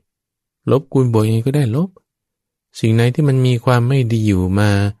ยังไงลบคูณบวกยังไงก็ได้ลบสิ่งไหนที่มันมีความไม่ดีอยู่มา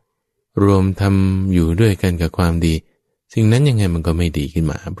รวมทำอยู่ด้วยกันกับความดีสิ่งนั้นยังไงมันก็ไม่ดีขึ้น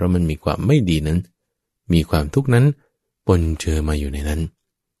มาเพราะมันมีความไม่ดีนั้นมีความทุกข์นั้นปนเจือมาอยู่ในนั้น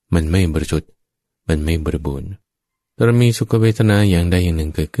มันไม่บริสุทธิ์มันไม่บริบูรณ์แต่เรามีสุขเวทนาอย่างใดอย่างหนึ่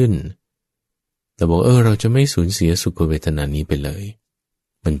งเกิดขึ้นแต่บอกเราจะไม่สูญเสียสุขเวทนานี้ไปเลย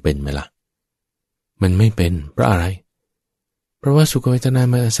มันเป็นไหมล่ะมันไม่เป็นเพราะอะไรเพราะว่าสุขเวทนา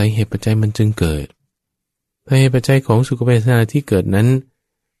มาอาศัยเหตุปัจจัยมันจึงเกิดถ้าเหตุปัจจัยของสุขเวทนาที่เกิดนั้น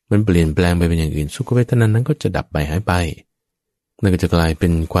มันเปลี่ยนแปลงไปเป็นอย่างอื่นสุขเวทนานั้นก็จะดับไปหายไปนั่นก็จะกลายเป็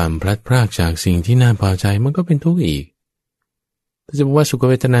นความพลัดพรากจากสิ่งที่น่าพอใจมันก็เป็นทุกข์อีกถ้าจะบอกว่าสุข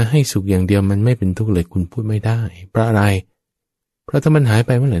เวทนาให้สุขอย่างเดียวมันไม่เป็นทุกข์เลยคุณพูดไม่ได้เพราะอะไรเพราะถ้ามันหายไป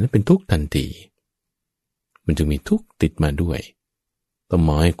เมื่อไหร่นั้นเป็นทุกข์ทันทีมันจึงมีทุกข์ติดมาด้วยต้องม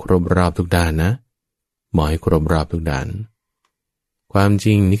องให้ครบรอบทุกด้านนะมองให้ครบรอบทุกด้านความจ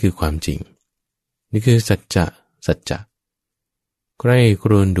ริงนี่คือความจริงนี่คือสัจจะใกล้ค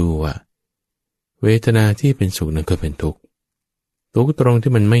รวญดูว่าเวทนาที่เป็นสุขนั้นก็เป็นทุกข์ตรง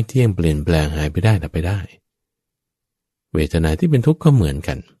ที่มันไม่เที่ยงเปลี่ยนแปลงหายไปได้ดับไปได้เวทนาที่เป็นทุกข์ก็เหมือน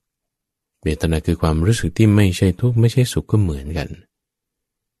กันเวทนาคือความรู้สึกที่ไม่ใช่ทุกข์ไม่ใช่สุขก็เหมือนกัน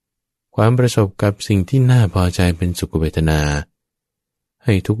ความประสบกับสิ่งที่น่าพอใจเป็นสุขเวทนาใ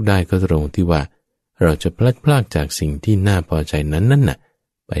ห้ทุกข์ได้ก็ตรงที่ว่าเราจะพลัดพรากจากสิ่งที่น่าพอใจนั้นน่ะ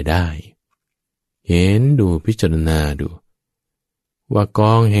ไปได้เห็นดูพิจารณาดูว่าก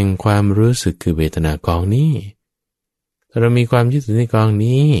องแห่งความรู้สึกคือเวทนากองนี้ถ้าเรามีความยึดถือในกอง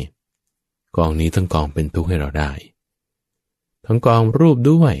นี้ทั้งกองเป็นทุกข์ให้เราได้ทั้งกองรูป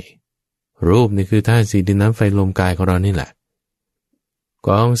ด้วยรูปนี่คือธาตุสี่ดินน้ำไฟลมกายของเรานี่แหละก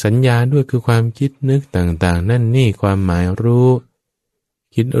องสัญญาด้วยคือความคิดนึกต่างๆนั่นนี่ความหมายรู้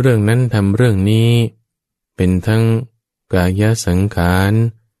คิดเรื่องนั้นทำเรื่องนี้เป็นทั้งกายสังขาร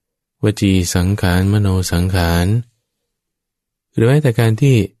วจีสังขารมโนสังขารหรือแม้แต่การ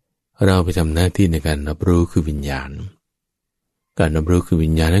ที่เราไปทำหน้าที่ในการรับรู้คือวิญญาณการรับรู้คือวิ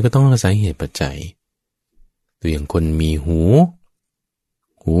ญญาณนั้นก็ต้องอาศัยเหตุปัจจัยตัวอย่างคนมีหู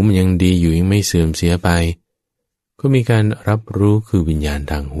มันยังดีอยู่ยังไม่เสื่อมเสียไปก็มีการรับรู้คือวิญญาณ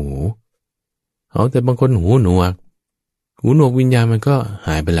ทางหูแต่บางคนหูหนวกวิญญาณมันก็ห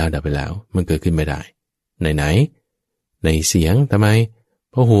ายไปแล้วดับไปแล้วมันเกิดขึ้นไม่ได้ไหนในเสียงทำไม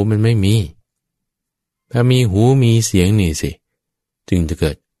เพราะหูมันไม่มีถ้ามีหูมีเสียงนี่สิจึงจะเ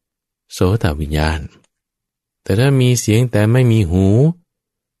กิดโสตวิญญาณแต่ถ้ามีเสียงแต่ไม่มีหู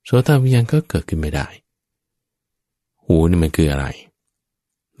โสตวิญญาณก็เกิดขึ้นไม่ได้หูนี่มันคืออะไร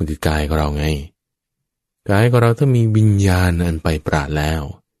มันคือกายของเราไงกายของเราถ้ามีวิญญาณอันไปปราดแล้ว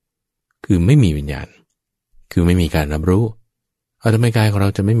คือไม่มีวิญญาณคือไม่มีการรับรู้ทำไมกายของเรา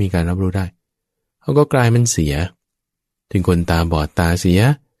จะไม่มีการรับรู้ได้ก็กายมันเสียถึงคนตาบอดตาเสีย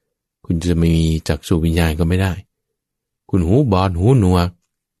คุณจะไม่มีจักษุวิญญาณก็ไม่ได้คุณหูบอดหูหนวก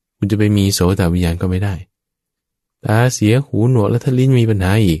คุณจะไปมีโสตวิญญาณก็ไม่ได้ตาเสียหูหนวกแล้วถ้าลิ้นมีปัญห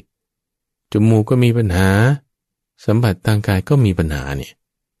าอีกจมูกก็มีปัญหา สัมผัสทางกายก็มีปัญหาเนี่ย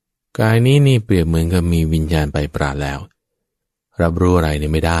กายนี้นี่เปรียบเหมือนกับมีวิญญาณไปปราดแล้วรับรู้อะไรเนี่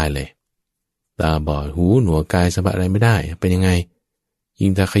ยไม่ได้เลยตาบอดหูหนวกกายสัมผัสอะไรไม่ได้เป็นยังไงยิ่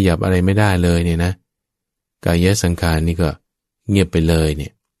งถ้าขยับอะไรไม่ได้เลยเนี่ยนะกายสังขารนี่ก็เงียบไปเลยเนี่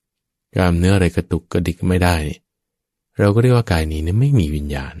ยกล้ามเนื้ออะไรกระตุกกระดิกไม่ได้เนี่ยเราก็เรียกว่ากายนี้เนี่ยไม่มีวิญ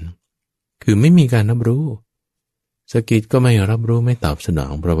ญาณคือไม่มีการรับรู้สกิดก็ไม่รับรู้ไม่ตอบสนอ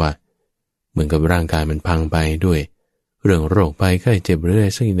งเพราะว่าเหมือนกับร่างกายมันพังไปด้วยเรื่องโรคภัยไข้เจ็บหรืออะไร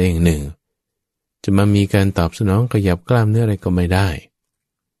สักอย่างหนึ่งจะมามีการตอบสนองขยับกล้ามเนื้ออะไรก็ไม่ได้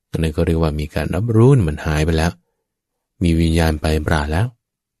อันนี้ก็เรียกว่ามีการรับรู้มันหายไปแล้วมีวิญญาณไปปราดแล้ว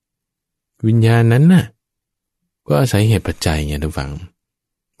วิญญาณนั้นน่ะก็อาศัยเหตุปัจจัยไงทุกฝัง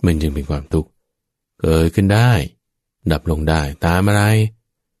มันจึงเป็นความทุกข์เกิดขึ้นได้ดับลงได้ตามอะไร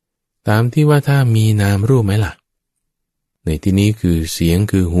ตามที่ว่าถ้ามีนามรูปไหมล่ะในที่นี้คือเสียง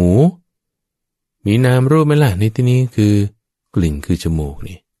คือหูมีนามรูปไหมล่ะในที่นี้คือกลิ่นคือจมูก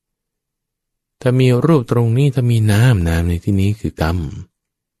นี่ถ้ามีรูปตรงนี้ถ้ามีนามในที่นี้คือกรรม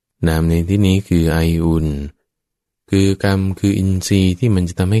นามในที่นี้คือไออุ่นคือกรรมคืออินทรีย์ที่มัน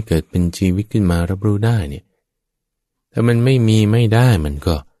จะทำให้เกิดเป็นชีวิตขึ้นมารับรู้ได้เนี่ยถ้ามันไม่มีไม่ได้มัน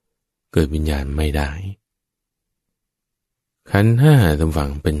ก็เกิดวิญญาณไม่ได้ขันธ์ห้าตำฝั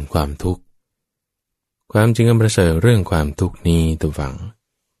งเป็นความทุกข์ความจริงอันประเสริฐเรื่องความทุกข์นี้ตำฝัง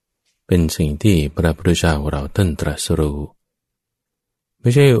เป็นสิ่งที่พระพุทธเจ้าเราท่านตรัสรู้ไ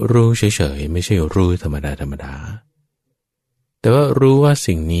ม่ใช่รู้เฉยๆไม่ใช่รู้ธรรมดาแต่ว่ารู้ว่า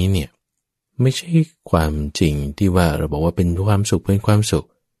สิ่งนี้เนี่ยไม่ใช่ความจริงที่ว่าเราบอกว่าเป็นความสุขเป็นความสุข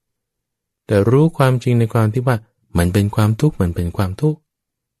แต่รู้ความจริงในความที่ว่ามันเป็นความทุกข์มันเป็นความทุกข์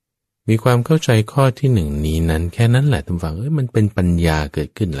มีความเข้าใจข้อที่หนึ่งนี้นั้นแค่นั้นแหละท่านฟังมันเป็นปัญญาเกิด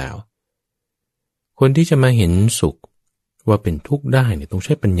ขึ้นแล้วคนที่จะมาเห็นสุขว่าเป็นทุกข์ได้เนี่ยต้องใ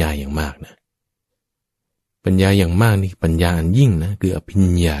ช้ปัญญาอย่างมากนะปัญญาอย่างมากนี่ปัญญาอันยิ่งนะคืออภิญ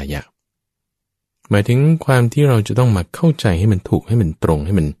ญาญาหมายถึงความที่เราจะต้องมาเข้าใจให้มันถูกให้มันตรงใ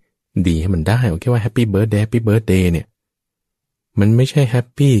ห้มันดีให้มันได้โอเคว่าแฮปปี้เบิร์ธเดย์เนี่ยมันไม่ใช่แฮป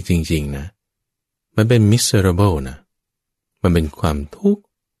ปี้จริงๆนะมันเป็น miserable นะมันเป็นความทุกข์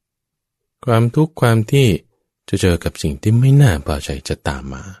ความที่จะเจอกับสิ่งที่ไม่น่าพอใจจะตาม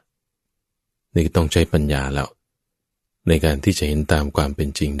มานี่ต้องใช้ปัญญาแล้วในการที่จะเห็นตามความเป็น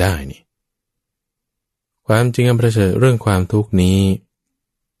จริงได้นี่ความจริงอันประเสริฐเรื่องความทุกข์นี้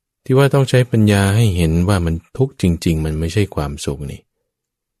ที่ว่าต้องใช้ปัญญาให้เห็นว่ามันทุกข์จริงๆมันไม่ใช่ความสุขนี่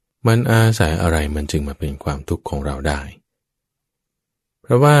มันอาศัยอะไรมันจึงมาเป็นความทุกข์ของเราได้เพ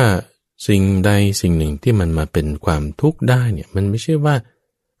ราะว่าสิ่งใดสิ่งหนึ่งที่มันมาเป็นความทุกข์ได้เนี่ยมันไม่ใช่ว่า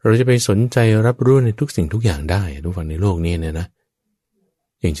เราจะไปสนใจรับรู้ในทุกสิ่งทุกอย่างได้ทุกฝั่งในโลกนี้เนี่ยนะ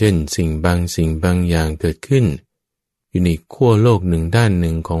อย่างเช่นสิ่งบางอย่างเกิดขึ้นอยู่ในขั้วโลกหนึ่งด้านห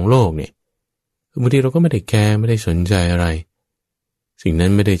นึ่งของโลกเนี่ยบางทีเราก็ไม่ได้แคร์ไม่ได้สนใจอะไรสิ่งนั้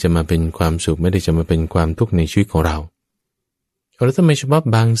นไม่ได้จะมาเป็นความสุขไม่ได้จะมาเป็นความทุกข์ในชีวิตของเราแล้วทำไมเฉพาะ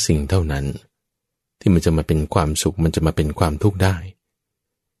บางสิ่งเท่านั้นที่มันจะมาเป็นความสุขมันจะมาเป็นความทุกข์ได้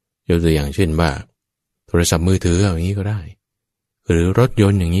ยกตัวอย่างเช่นว่าโทรศัพท์มือถืออย่างนี้ก็ได้หรือรถย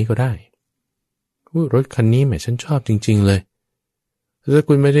นต์อย่างนี้ก็ได้รถคันนี้แหมฉันชอบจริงๆเลยถ้า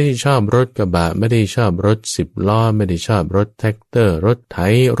คุณไม่ได้ชอบรถกระบะไม่ได้ชอบรถ10 ล้อไม่ได้ชอบรถแท็กเตอร์รถไถ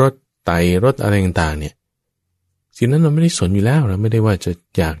รถไต่รถอะไรต่างๆเนี่ยสิ่งนั้นเราไม่ได้สนอยู่แล้วเราไม่ได้ว่าจะ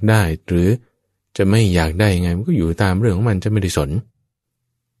อยากได้หรือจะไม่อยากได้ยังไงมันก็อยู่ตามเรื่องของมันจะไม่ได้สน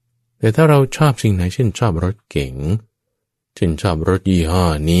แต่ถ้าเราชอบสิ่งไหนเช่นชอบรถเก๋งเช่นชอบรถยี่ห้อ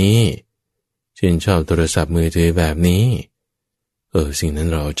นี้เช่นชอบโทรศัพท์มือถือแบบนี้สิ่งนั้น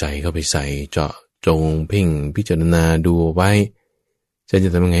เราเอาใจเข้าไปใส่เจาะจงเพ่งพิจารณาดูไว้จ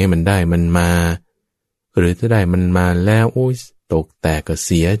ะทำยังไงให้มันได้มันมาหรือถ้าได้มันมาแล้วโอ๊ยตกแตกก็เ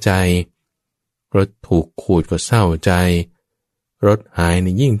สียใจรถถูกขูดก็เศร้าใจรถหาย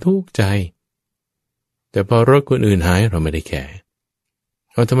นี่ยิ่งทุกข์ใจแต่พอรถคนอื่นหายเราไม่ได้แคร์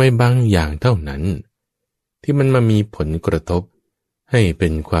เอาทำไมบางอย่างเท่านั้นที่มันมามีผลกระทบให้เป็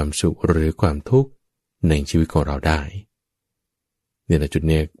นความสุขหรือความทุกข์ในชีวิตของเราได้เนี่ยแหละจุดเ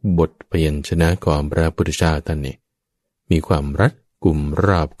นี้ยบทพยัญชนะของพระพุทธเจ้าท่านเนี่ยมีความรัดกุมร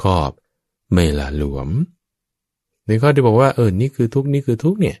อบคอบไม่หละหลวมในข้อที่บอกว่านี่คือทุกข์นี่คือ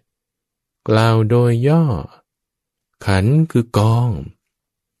ทุกข์เนี่ยกล่าวโดยย่อขันธ์คือกอง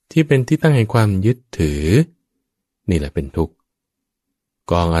ที่เป็นที่ตั้งแห่งความยึดถือนี่แหละเป็นทุกข์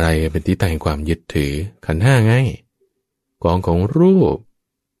กองอะไรเป็นที่ตั้งแห่งความยึดถือขันธ์ห้าไงกองของรูป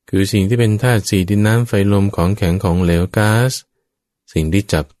คือสิ่งที่เป็นธาตุสี่ดินน้ำไฟลมของแข็งของเหลวก๊าซสิ่งที่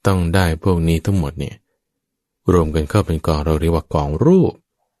จับต้องได้พวกนี้ทั้งหมดเนี่ยรวมกันเข้าเป็นกองเราเรียกว่ากองรูป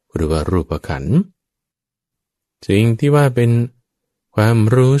หรือว่ารูปขันธ์สิ่งที่ว่าเป็นความ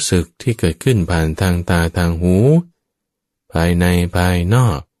รู้สึกที่เกิดขึ้นผ่านทางตาทางหู ภายในภายนอ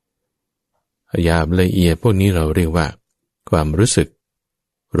กหยาบละเอียดพวกนี้เราเรียกว่าความรู้สึก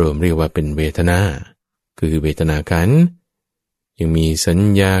รวมเรียกว่าเป็นเวทนาคือเวทนาขันธ์ยังมีสัญ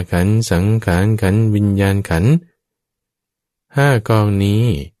ญาขันธ์สังขารขันธ์วิญญาณขันธ์5กองนี้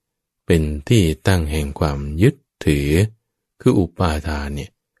เป็นที่ตั้งแห่งความยึดถือคืออุปาทานเนี่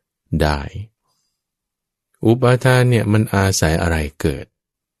ยได้อุปาทานเนี่ยมันอาศัยอะไรเกิด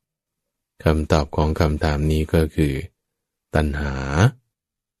คำตอบของคำถามนี้ก็คือตัณหา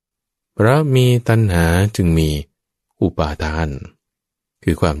เพราะมีตัณหาจึงมีอุปาทาน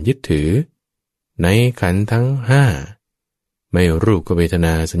คือความยึดถือในขันธ์ทั้ง5ไม่รูปก็เวทน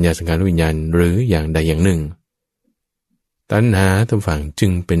าสัญญาสังขารวิญญาณหรืออย่างใดอย่างหนึ่งตัณหาทุกฝั่งจึ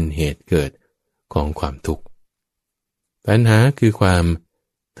งเป็นเหตุเกิดของความทุกข์ตัณหาคือความ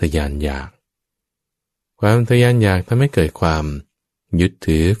ทะยานอยากความทะยานอยากทำให้เกิดความยึด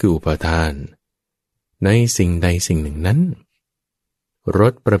ถือคืออุปาทานในสิ่งใดสิ่งหนึ่งนั้นร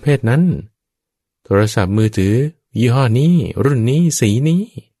ถประเภทนั้นโทรศัพท์มือถือยี่ห้อนี้รุ่นนี้สีนี้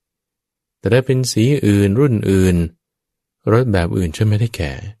แต่ถ้าเป็นสีอื่นรุ่นอื่นรถแบบอื่นฉันไม่ได้แค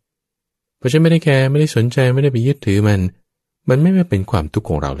ร์เพราะฉันไม่ได้แคร์ไม่ได้สนใจไม่ได้ไปยึดถือมันไม่เป็นความทุกข์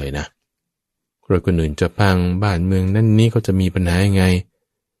ของเราเลยนะรถคนอื่นจะพังบ้านเมืองนั่นนี่เขาจะมีปัญหายังไง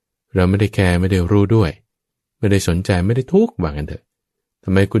เราไม่ได้แคร์ไม่ได้รู้ด้วยไม่ได้สนใจไม่ได้ทุกข์ว่างั้นเถอะทำ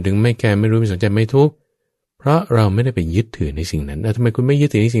ไมคุณถึงไม่แคร์ไม่รู้ไม่สนใจไม่ทุกข์เพราะเราไม่ได้ไปยึดถือในสิ่งนั้นทำไมคุณไม่ยึด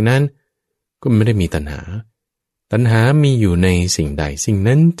ถือในสิ่งนั้นก็ไม่ได้มีตัณหาตัณหามีอยู่ในสิ่งใดสิ่ง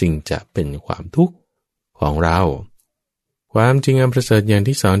นั้นจึงจะเป็นความทุกข์ของเราความจริงอันประเสริฐอย่าง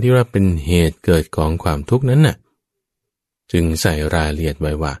ที่สองที่ว่าเป็นเหตุเกิดของความทุกข์นั้นน่ะจึงใส่รายละเอียดไ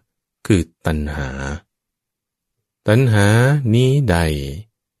ว้ว่าคือตัณหาตัณหานี้ใด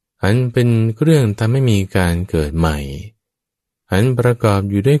อันเป็นเรื่องทำให้มีการเกิดใหม่อันประกอบ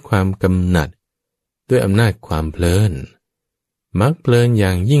อยู่ด้วยความกำหนัดด้วยอำนาจความเพลินมักเพลินอย่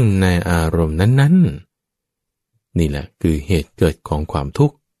างยิ่งในอารมณ์นั้นๆนี่แหละคือเหตุเกิดของความทุ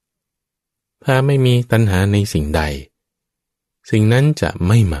กข์ถ้าไม่มีตัณหาในสิ่งใดสิ่งนั้นจะไ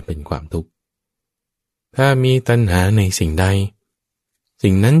ม่มาเป็นความทุกข์ถ้ามีตัณหาในสิ่งใด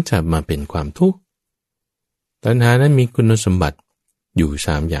สิ่งนั้นจะมาเป็นความทุกข์ตัณหานั้นมีคุณสมบัติอยู่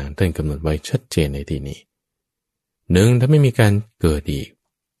3อย่างท่านกำหนดไว้ชัดเจนในที่นี้1ถ้าไม่มีการเกิดอีก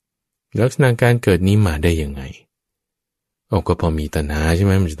ลักษณะการเกิดนี้มาได้ยังไงก็พอมีตัณหาใช่ไห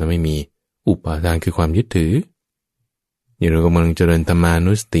มมันจะทำให้มีอุปาทานคือความยึดถืออย่างเรากำลังเจริญธรรมา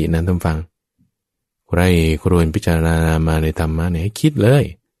นุสตินั้นท่านฟังใครครวญพิจารณามาในธรรมะเนี่ยให้คิดเลย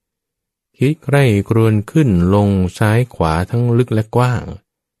คิดใครครวญขึ้นลงซ้ายขวาทั้งลึกและกว้าง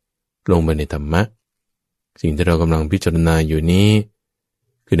ลงไปในธรรมะสิ่งที่เรากำลังพิจารณาอยู่นี้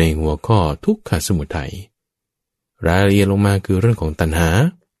คือในหัวข้อทุกขสมุทัยรายละเอียดลงมาคือเรื่องของตัณหา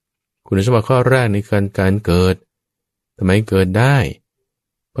คุณสมบัติข้อแรกในการเกิดทำไมเกิดได้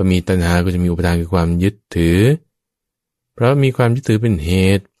พอมีตัณหาก็จะมีอุปทานคือความยึดถือเพราะมีความยึดถือเป็นเห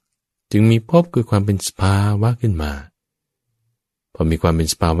ตุจึงมีภพคือความเป็นสภาวะขึ้นมาพอมีความเป็น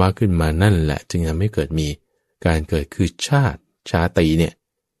สภาวะขึ้นมานั่นแหละจึงทำให้เกิดมีการเกิดคือชาติเนี่ย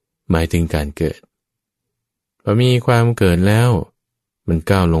หมายถึงการเกิดพอมีความเกิดแล้วมัน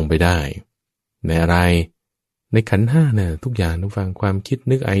ก้าวลงไปได้ในอะไรในขันธ์5เนี่ยทุกอย่างทุกฟังความคิด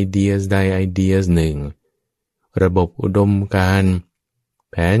นึกไอเดียใดไอเดียหนึ่งระบบอุดมการณ์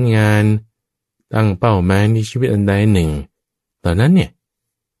แผนงานตั้งเป้าหมายในชีวิตอันใดหนึ่งตอนนั้นเนี่ย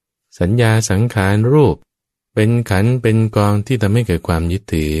สัญญาสังขารรูปเป็นขันธ์เป็นกองที่ทำให้เกิดความยึด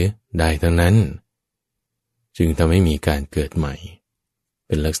ถือได้ทั้งนั้นจึงทำให้มีการเกิดใหม่เ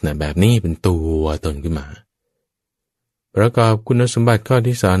ป็นลักษณะแบบนี้เป็นตัวตนขึ้นมาประกอบคุณสมบัติข้อ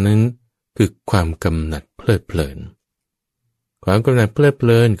ที่2นั้นคือความกำหนัดเพลิดเพลินความกำหนัดเพลิดเพ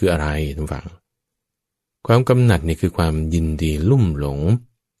ลินคืออะไรท่านฟังความกำหนัดนี่คือความยินดีลุ่มหลง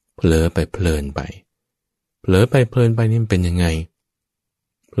เผลอไปเพลินไปเผลอไปเพลินไปนี่เป็นยังไง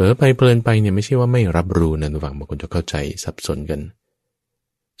เผลอไปเพลินไปเนี่ยไม่ใช่ว่าไม่รับรู้นะท่านฟังบางคนจะเข้าใจสับสนกัน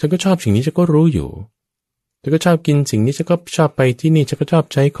ฉันก็ชอบสิ่งนี้ฉันก็รู้อยู่ฉันก็ชอบกินสิ่งนี้ฉันก็ชอบไปที่นี่ฉันก็ชอบ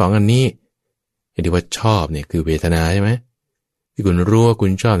ใช้ของอันนี้อย่างที่ว่าชอบเนี่ยคือเวทนาใช่ไหมที่คุณรู้ว่าคุ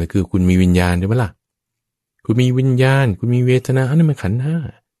ณชอบเนี่ยคือคุณมีวิญญาณใช่ไหมล่ะคุณมีวิญญาณคุณมีเวทนาอันนั้นมันขันธ์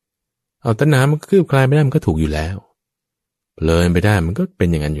5เอาตัณหามันคืบคลายไม่ได้มันก็ถูกอยู่แล้วเพลินไปได้มันก็เป็น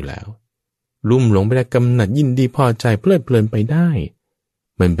อย่างนั้นอยู่แล้วลุ่มหลงไปได้กำหนัดยินดีพอใจเพลิดเพลินไปได้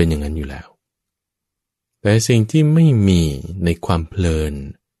มันเป็นอย่างนั้นอยู่แล้วแต่สิ่งที่ไม่มีในความเพลิน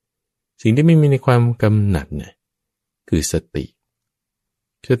สิ่งที่ไม่มีในความกำหนัดเนี่ยคือสติ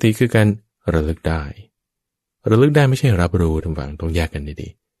คือการระลึกได้ไม่ใช่รับรู้ทั้งฝั่งต้องแยกกันดี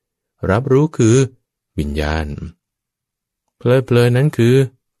ๆรับรู้คือวิญญาณเพลินนั้นคือ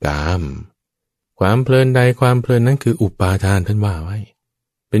กามค ความเพลินใดความเพลินนั้นคืออุปาทานท่านว่าไว้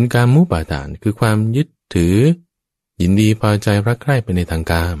เป็นกามุปาทานคือความยึดถือยินดีพอใจรักใคร่ไปในทาง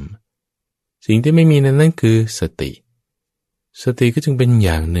กามสิ่งที่ไม่มีนั้นคือสติสติก็จึงเป็นอ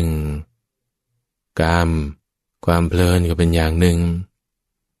ย่างหนึ่งกามความเพลินก็เป็นอย่างหนึ่ง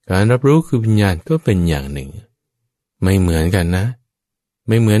การรับรู้คือวิญญาณก็เป็นอย่างหนึ่งไม่เหมือนกันนะไ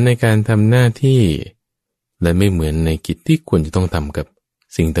ม่เหมือนในการทำหน้าที่และไม่เหมือนในกิจที่ควรจะต้องทำกับ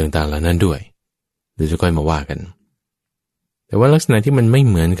สิ่งต่างๆเหล่านั้นด้วยเดี๋ยวจะค่อยมาว่ากันแต่ว่าลักษณะที่มันไม่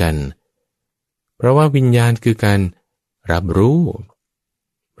เหมือนกันเพราะว่าวิญญาณคือการรับรู้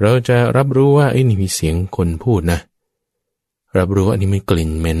เราจะรับรู้ว่านี่มีเสียงคนพูดนะรับรู้ว่าอันนี้มีกลิ่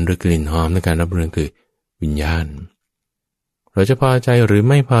นเหม็นหรือกลิ่นหอมในการรับรู้คือวิญญาณเราจะพอใจหรือ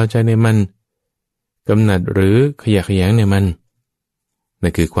ไม่พอใจในมันกำหนัดหรือขยะแขยงในมันนั่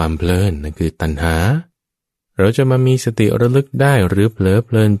นคือความเพลินนั่นคือตัณหาเราจะมามีสติระลึกได้หรือเผลอเพ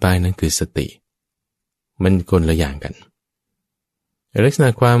ลินไปนั่นคือสติมันคนละอย่างกันลักษณะ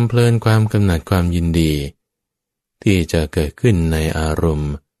ความเพลินความกำหนัดความยินดีที่จะเกิดขึ้นในอารม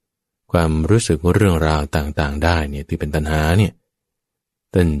ณ์ความรู้สึกเรื่องราวต่างๆได้เนี่ยที่เป็นตัณหาเนี่ย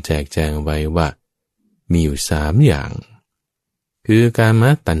ต้นแจกแจงไว้ว่ามีอยู่3อย่างคือกาม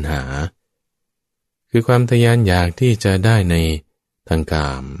ตัณหาคือความทะยานอยากที่จะได้ในทางก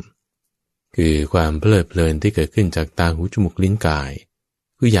ามคือความเพลิดเพลินที่เกิดขึ้นจากตาหูจมูกลิ้นกาย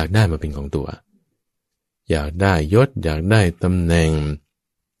คืออยากได้มาเป็นของตัวอยากได้ยศอยากได้ตำแหน่ง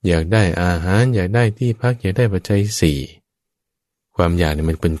อยากได้อาหารอยากได้ที่พักอยากได้ปัจจัย4ความอยากเนี่ย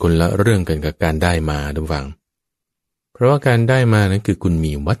มันเป็นคนละเรื่องกันกับการได้มาทุกฝังเพราะว่าการได้มานั้นคือคุณ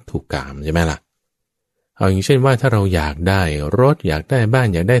มีวัตถุกรรมใช่ไหมล่ะเอาอย่างเช่นว่าถ้าเราอยากได้รถอยากได้บ้าน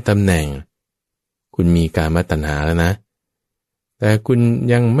อยากได้ตำแหน่งคุณมีกามตัณหาแล้วนะแต่คุณ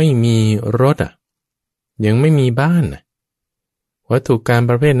ยังไม่มีรถยังไม่มีบ้านวัตถุกรรม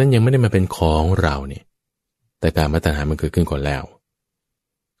ประเภทนั้นยังไม่ได้มาเป็นของเราเนี่ยแต่กามตัณหามันเกิดขึ้นก่อนแล้ว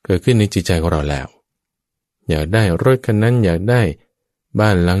เกิดขึ้นในจิตใจของเราแล้วอยากได้รถคันนั้นอยากได้บ้า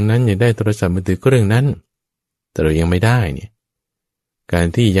นหลังนั้นอยากได้โทรศัพท์มือถือเครื่องนั้นแต่เรายังไม่ได้เนี่ยการ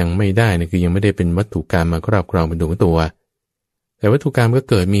ที่ยังไม่ได้นี่คือยังไม่ได้เป็นวัตถุกรรมมาครอบครองเป็นตัวแต่วัตถุกรรมก็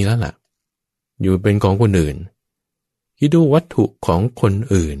เกิดมีแล้วล่ะอยู่เป็นของคนอื่นคิดดูวัตถุของคน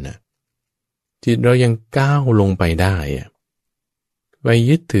อื่นน่ะจิตเรายังก้าวลงไปได้ไป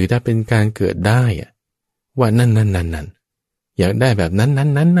ยึดถือถ้าเป็นการเกิดได้ว่านั่นอยากได้แบบนั้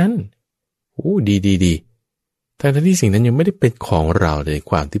นโอ้ดีแต่ที่สิ่งนั้นยังไม่ได้เป็นของเราใน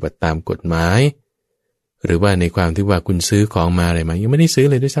ความที่ปฏิตามกฎหมายหรือว่าในความที่ว่าคุณซื้อของมาอะไรมายังไม่ได้ซื้อ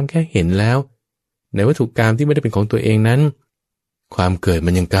เลยด้วยซ้ำแค่เห็นแล้วในวัตถุกรรมที่ไม่ได้เป็นของตัวเองนั้นความเกิด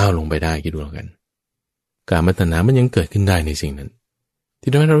มันยังก้าวลงไปได้คิดดูแล้วกันกามตัณหามันยังเกิดขึ้นได้ในสิ่งนั้นที่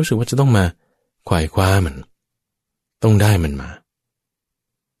ทำให้เรารู้สึกว่าจะต้องมาขวายคว้ามันต้องได้มันมา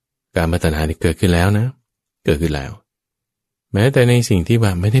กามตัณหาที่เกิดขึ้นแล้วนะเกิดขึ้นแล้วแม้แต่ในสิ่งที่ว่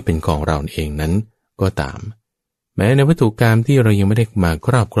าไม่ได้เป็นของเราเองนั้นก็ตามแม้ในวัตถุกรรมที่เรายังไม่ได้มาค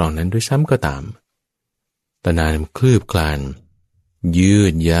รอบครองนั้นด้วยซ้ำก็ตามตัณหามันคลืบคลานยื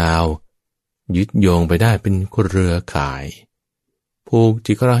ดยาวยึดโยงไปได้เป็นเครือข่ายผูก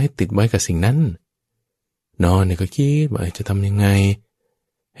จิตของเราให้ติดไว้กับสิ่งนั้นนอนเนี่ยก็คิดว่าจะทำยังไง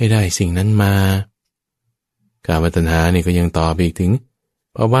ให้ได้สิ่งนั้นมากามตัณหาเนี่ยก็ยังต่อไปอีกถึง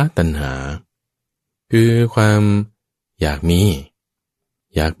ภาวะตัณหาคือความอยากมี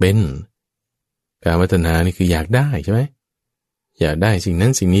อยากเป็นกามตัณหานี่คืออยากได้ใช่ไหมอยากได้สิ่งนั้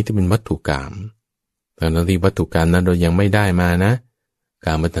นสิ่งนี้ที่เป็นวัตถุกรรมแต่บางทีวัตถุกรรมนั้นเรายังไม่ได้มานะก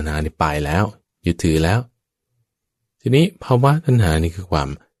ามตัณหานี่ไปแล้วยึดถือแล้วทีนี้ภาวะตัณหานี่คือความ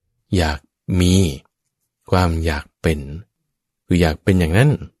อยากมีความอยากเป็นคืออยากเป็นอย่างนั้น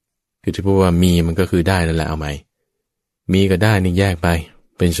คือที่พูดว่ามีมันก็คือได้นั่นแหละเอาไหมมีก็ได้นี่แยกไป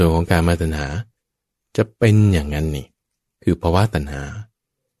เป็นส่วนของกามตัณหาจะเป็นอย่างนั้นนี่คือภาวะตัณหา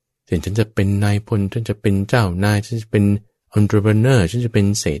เช่นฉันจะเป็นนายพลฉันจะเป็นเจ้านายฉันจะเป็นentrepreneur ฉันจะเป็น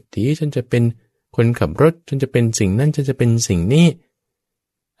เศรษฐีฉันจะเป็นคนขับรถฉันจะเป็นสิ่งนั้นฉันจะเป็นสิ่งนี้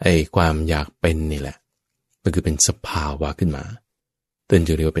ไอ้ความอยากเป็นนี่แหละมันคือเป็นสภาวะขึ้นมา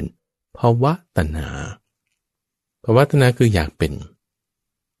จึงเรียกว่าเป็นภาวะตัณหาภาวะตัณหาคืออยากเป็น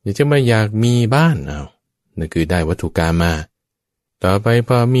อยากจะมาอยากมีบ้านนั่นคือได้วัตถุกรรมมาต่อไปพ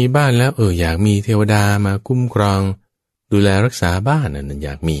อมีบ้านแล้วอยากมีเทวดามาคุ้มครองดูแลรักษาบ้านนั่นอย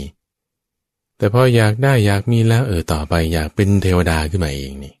ากมีแต่พออยากได้อยากมีแล้วต่อไปอยากเป็นเทวดาขึ้นมาเอ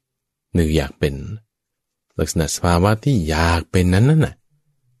งนี่นึกอยากเป็นลักษณะสภาวะที่อยากเป็นนั้นน่ะ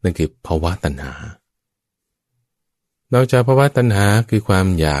นั่นคือภาวะตัณหานอกจากภาวะตัณหาคือความ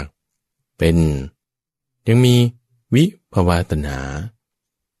อยากเป็นยังมีวิภาวะตัณหา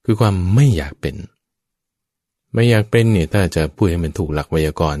คือความไม่อยากเป็นไม่อยากเป็นเนี่ยถ้าจะพูดให้มันถูกหลักไวย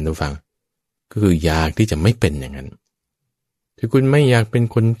ากรณ์ทุกฟัง ก็คืออยากที่จะไม่เป็นอย่างนั้นถ้าคุณไม่อยากเป็น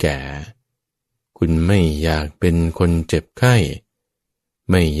คนแก่คุณไม่อยากเป็นคนเจ็บไข้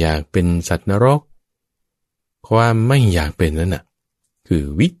ไม่อยากเป็นสัตว์นรกความไม่อยากเป็นนั่นน่ะคือ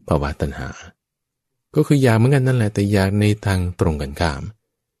วิภวตัณหาก็คืออยากเหมือนกันนั่นแหละแต่อยากในทางตรงกันข้าม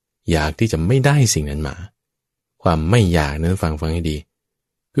อยากที่จะไม่ได้สิ่งนั้นมาความไม่อยากนั้นฟังให้ดี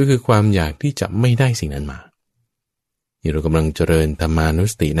ก็คือความอยากที่จะไม่ได้สิ่งนั้นมานี่เรากำลังเจริญธรรมานุ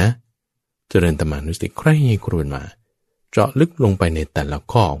สตินะเจริญธรรมานุสติใคร่ครวญมาเจาะลึกลงไปในแต่ละ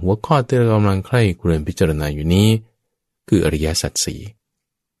ข้อหัวข้อที่เรากำลังใคร่ครวญพิจารณาอยู่นี้คืออริยสัจสี่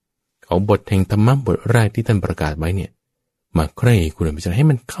เอาบทแห่งธรรมะบทแรกที่ท่านประกาศไว้เนี่ยมาใคร่ครวญพิจารณาให้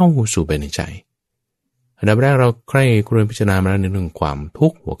มันเข้าสู่ไปในใจอันดับแรกเราใคร่ครวญพิจารณามาในเรื่องความทุ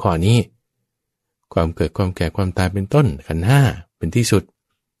กข์หัวข้อนี้ความเกิดความแก่ความตายเป็นต้นขันธ์ห้าเป็นที่สุด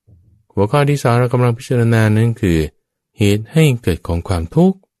หัวข้อที่สองเรากำลังพิจารณานั้นคือเหตุให้เกิดของความทุ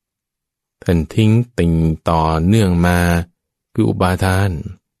กข์ท่านทิ้งติ่งต่อเนื่องมาคืออุปาทาน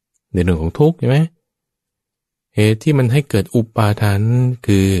ในเรื่องของทุกข์ใช่ไหมเหตุที่มันให้เกิดอุปาทาน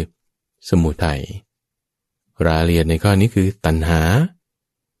คือสมุทัยรายละเอียดในข้อนี้คือตัณหา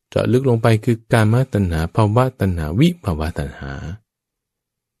เจาะลึกลงไปคือกามตัณหาภวตัณหาวิภวตัณหา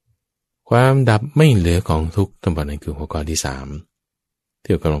ความดับไม่เหลือของทุกข์ทั้งหมดนั้นคือหัวข้อที่สาม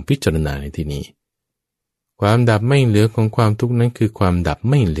ที่เรากำลังพิจารณาในที่นี้ความดับไม่เหลือของความทุกข์นั้นคือความดับ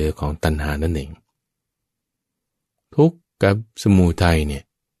ไม่เหลือของตัณหานั่นเองทุกข์กับสมุทัยเนี่ย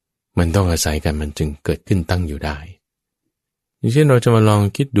มันต้องอาศัยกันมันจึงเกิดขึ้นตั้งอยู่ได้อย่างเช่นเราจะมาลอง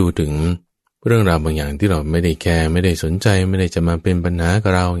คิดดูถึงเรื่องราวบางอย่างที่เราไม่ได้แคร์ไม่ได้สนใจไม่ได้จะมาเป็นปัญหากั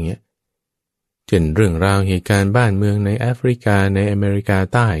บเราอย่างเงี้ยเช่นเรื่องราวเหตุการณ์บ้านเมืองในแอฟริกาในอเมริกา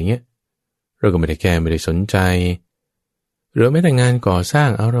ใต้อย่างเงี้ยเราก็ไม่ได้แคร์ไม่ได้สนใจหรือไม่แต่งานก่อสร้าง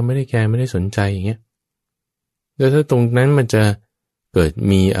เราไม่ได้แคร์ไม่ได้สนใจอย่างเงี้ยแล้วถ้าตรงนั้นมันจะเกิด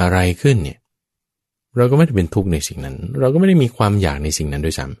มีอะไรขึ้นเนี่ยเราก็ไม่ได้เป็นทุกข์ในสิ่งนั้นเราก็ไม่ได้มีความอยากในสิ่งนั้นด้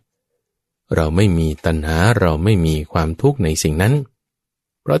วยซ้ำเราไม่มีตัณหาเราไม่มีความทุกข์ในสิ่งนั้น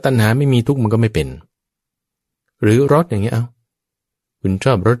เพราะตัณหาไม่มีทุกข์มันก็ไม่เป็นหรือรถอย่างเงี้ยคุณช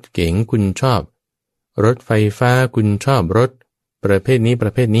อบรถเก๋งคุณชอบรถไฟฟ้าคุณชอบรถประเภทนี้ปร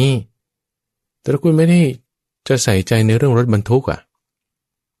ะเภทนี้แต่คุณไม่ได้จะใส่ใจในเรื่องรถบรรทุก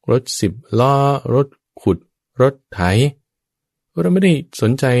รถ10 ล้อรถขุดรถไถเราไม่ได้ส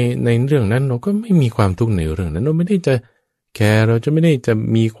นใจในเรื่องนั้นเราก็ไม่มีความทุกข์ในเรื่องนั้นเราไม่ได้จะแคร์เราจะไม่ได้จะ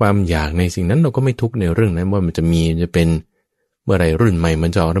มีความอยากในสิ่งนั้นเราก็ไม่ทุกข์ในเรื่องนั้นว่ามันจะมีจะเป็นเมื่อไรรุ่นใหม่มัน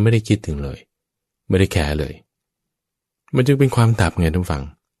จะออกเราไม่ได้คิดถึงเลยไม่ได้แคร์เลยมันจึงเป็นความดับไงทุกฝั่ง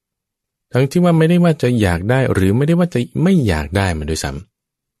ทั้งที่ว่าไม่ได้ว่าจะอยากได้หรือไม่ได้ว่าจะไม่อยากได้มันด้วยซ้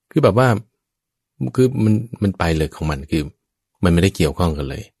ำคือแบบว่าคือมันไปเลยของมันคือมันไม่ได้เกี่ยวข้องกัน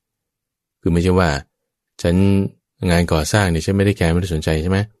เลยคือไม่ใช่ว่าฉันงานก่อสร้างเนี่ยฉันไม่ได้แคร์ไม่ได้สนใจใ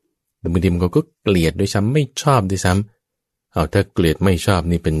ช่ไหมแต่บางทีมันก็เกลียดด้วยซ้ำไม่ชอบด้วยซ้ำถ้าเกลียดไม่ชอบ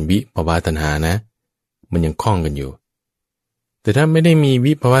นี่เป็นวิภวตัณหานะมันยังคล้องกันอยู่แต่ถ้าไม่ได้มี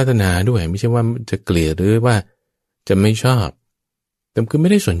วิภวตัณหาด้วยไม่ใช่ว่าจะเกลียดหรือว่าจะไม่ชอบแต่คือไม่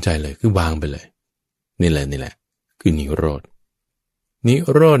ได้สนใจเลยคือวางไปเลยนี่แหละคือนิโรธนิ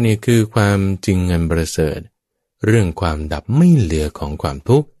โรธนี่คือความจริงอันประเสริฐเรื่องความดับไม่เหลือของความ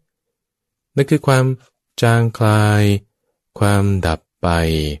ทุกข์นั่นคือความจางคลายความดับไป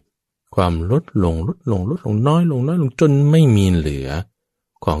ความลดลงน้อยลงจนไม่มีเหลือ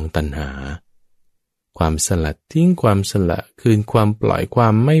ของตัณหาความสลัดทิ้งความสละคืนความปล่อยควา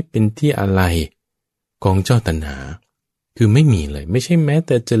มไม่เป็นที่อะไรของเจ้าตัณหาคือไม่มีเลยไม่ใช่แม้แ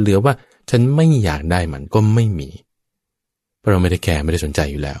ต่จะเหลือว่าฉันไม่อยากได้มันก็ไม่มีเพราะเราไม่ได้แคร์ไม่ได้สนใจ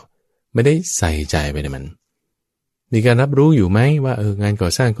อยู่แล้วไม่ได้ใส่ใจไปในมันมีการรับรู้อยู่ไหมว่างานก่อ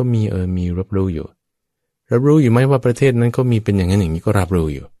สร้างก็มีรับรู้อยู่ไหมว่าประเทศนั้นก็มีเป็นอย่างนั้นอย่างนี้ก็รับรู้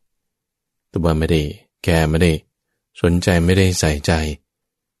อยู่แต่ว่าไม่ได้แคร์ไม่ได้สนใจไม่ได้ใส่ใจ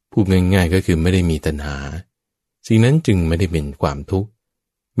พูดง่ายๆก็คือไม่ได้มีตัณหาสิ่งนั้นจึงไม่ได้เป็นความทุกข์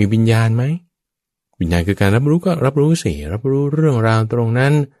มีวิญญาณไหมวิญญาณคือการรับรู้ก็รับรู้สิรับรู้เรื่องราวตรงนั้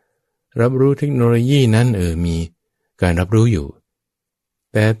นรับรู้เทคโนโลยีนั้นมีการรับรู้อยู่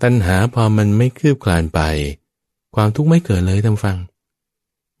แต่ตัณหาพอมันไม่คืบคลานไปความทุกข์ไม่เกิดเลยท่านฟัง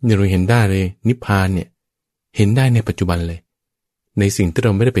เนี่ยเราเห็นได้เลยนิพพานเนี่ยเห็นได้ในปัจจุบันเลยในสิ่งที่เร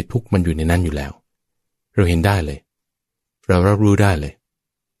าไม่ได้ไปทุกข์มันอยู่ในนั้นอยู่แล้วเราเห็นได้เลยเรารับรู้ได้เลย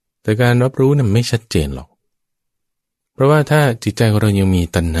แต่การรับรู้นั้นไม่ชัดเจนหรอกเพราะว่าถ้าจิตใจของเรายังมี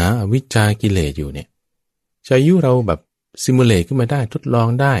ตัณหาอวิชชากิเลสอยู่เนี่ยใจยุเราแบบซิมูเลตขึ้นมาได้ทดลอง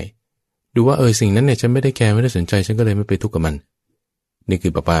ได้ดูว่าสิ่งนั้นเนี่ยฉันไม่ได้แคร์ไม่ได้สนใจฉันก็เลยไม่ไปทุกข์กับมันนี่คื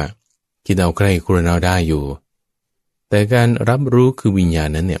อป้าคิดเอาใครครวญเอาได้อยู่แต่การรับรู้คือวิญญาณ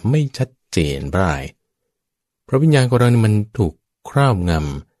นั้นเนี่ยไม่ชัดเจนบ่ายเพราะวิญญาณของเรานี่มันถูกครอบง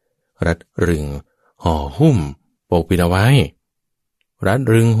รัดรึงห่อหุ้มปกปิดเอาไว้รัด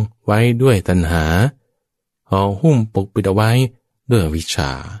รึงไว้ด้วยตัณหาห่อหุ้มปกปิดเอาไว้ด้วยอวิชช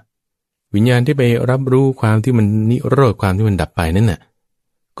าวิญญาณที่ไปรับรู้ความที่มันนิโรธความที่มันดับไปนั่นน่ะ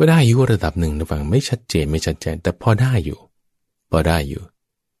ก็ได้อยู่ระดับหนึ่งนะฟังไม่ชัดเจนแต่พอได้อยู่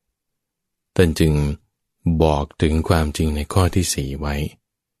ท่านจึงบอกถึงความจริงในข้อที่ 4ไว้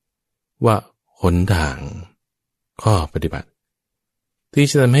ว่าหนทางข้อปฏิบัติที่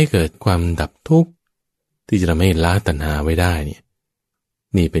จะทำให้เกิดความดับทุกข์ที่จะทำให้ละตัณหาไว้ได้เนี่ย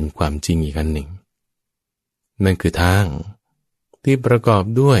นี่เป็นความจริงอีกอันหนึ่งนั่นคือทางที่ประกอบ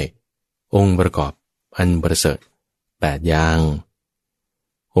ด้วยองค์ประกอบอันประเสริฐ8อย่าง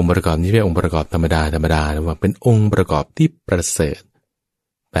องค์ประกอบนี้ไม่ใช่องค์ประกอบธรรมดาแต่ว่าเป็นองค์ประกอบที่ประเสริฐ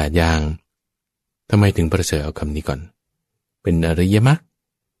8อย่างทำไมถึงประเสริฐเอาคำนี้ก่อนเป็นอริยมรรค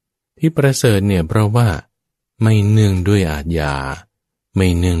ที่ประเสริฐเนี่ยเพราะว่าไม่เนื่องด้วยอาทยาไม่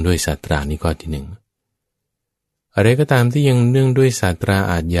เนื่องด้วยศาสตรานี่ข้อที่ 1อะไรก็ตามที่ยังเนื่องด้วยศาสตรา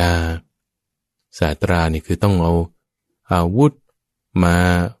อาทยาศาสตรานี่คือต้องเอาอาวุธมา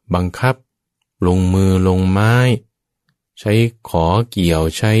บังคับลงมือลงไม้ใช้ขอเกี่ยว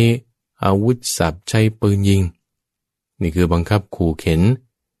ใช้อาวุธสับใช้ปืนยิงนี่คือบังคับขู่เข็น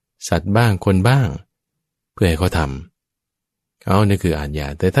สัตว์บ้างคนบ้างเพื่อให้เขาทำนี่คืออาทยา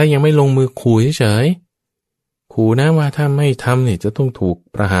แต่ถ้ายังไม่ลงมือขู่เฉยๆขู่นะว่าถ้าไม่ทำเนี่ยจะต้องถูก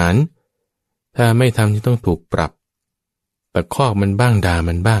ประหารถ้าไม่ทำจะต้องถูกปรับตะคอกมันบ้างด่า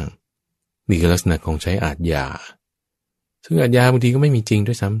มันบ้างนี่คือลักษณะของใช้อาทยาซึ่งอาทยาบางทีก็ไม่มีจริง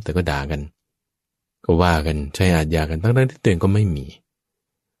ด้วยซ้ำแต่ก็ด่ากันก็ว่ากันใช้อาทยากันทั้งที่ตัวเองก็ไม่มี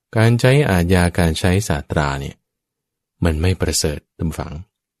การใช้อาทยาการใช้ศาสตราเนี่ยมันไม่ประเสริฐท่านฟัง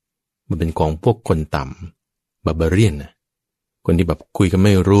มันเป็นของพวกคนต่ำบาบาเรียนนะคนที่แบบคุยกันไ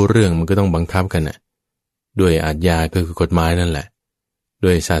ม่รู้เรื่องมันก็ต้องบังคับกันนะด้วยอาทยาก็คือกฎหมายนั่นแหละด้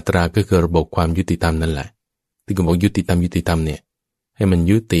วยศาสตราก็คือระบบความยุติธรรมนั่นแหละที่ก็บอกยุติธรรมเนี่ยให้มัน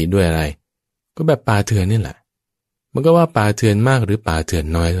ยุติด้วยอะไรก็แบบป่าเถื่อนนี่แหละมันก็ว่าป่าเถื่อนมากหรือป่าเถื่อน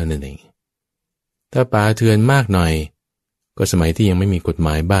น้อยเท่านั้นเองถ้าป่าเถื่อนมากหน่อยก็สมัยที่ยังไม่มีกฎหม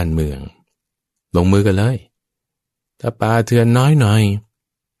ายบ้านเมืองลงมือกันเลยถ้าป่าเถื่อนน้อยหน่อย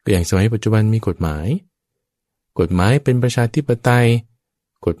ก็อย่างสมัยปัจจุบันมีกฎหมายเป็นประชาธิปไตย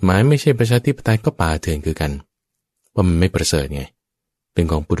กฎหมายไม่ใช่ประชาธิปไตยก็ป่าเถื่อนคือกันเพราะมันไม่ประเสริฐไงเป็น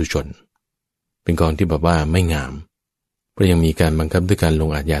ของปุถุชนเป็นของที่แบบว่าไม่งามเพราะยังมีการบังคับด้วยการลง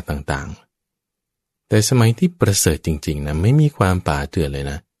อาญาต่างๆแต่สมัยที่ประเสริฐจริงๆนะไม่มีความป่าเถื่อนเลย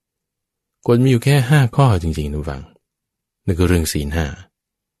นะกฎมีอยู่แค่5ข้อจริงๆทุกฝังนั่นคือเรื่องศีล 5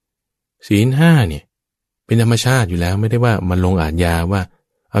เนี่ยเป็นธรรมชาติอยู่แล้วไม่ได้ว่ามันลงอาญาว่า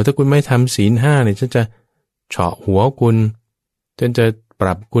เอาถ้าคุณไม่ทำศีล 5เนี่ยฉันจะเฉาะหัวคุณฉันจะป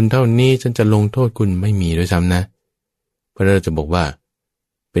รับคุณเท่านี้ฉันจะลงโทษคุณไม่มีด้วยซ้ำนะเพราะเราจะบอกว่า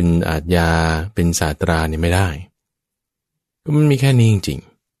เป็นอาญาเป็นศาสตราเนี่ยไม่ได้ก็มันมีแค่นี้จริง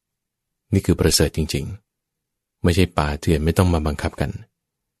ๆนี่คือประเสริฐจริงๆไม่ใช่ป่าเถื่อนไม่ต้องมาบังคับกัน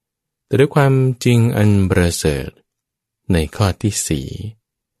แต่ด้วยความจริงอันประเสริฐในข้อที่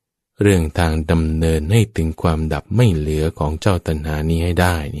 4เรื่องทางดำเนินให้ถึงความดับไม่เหลือของเจ้าตัณหานี้ให้ไ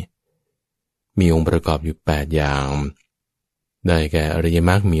ด้นี่มีองค์ประกอบอยู่8อย่างได้แก่อริย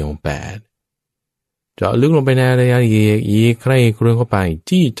มรรคมีองค์8เจาะลึกลงไปในรายละเอียดอีกใคร่ครวญเข้าไป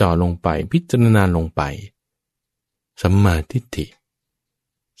จี้จ่อลงไปพิจารณาลงไปสัมมาทิฏฐิ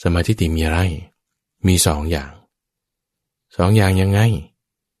มีอะไรมี2 อย่าง2 อย่างยังไง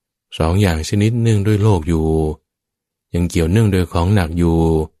2 อย่างชนิดเนื่องด้วยโลกอยู่ยังเกี่ยวเนื่องด้วยของหนักอยู่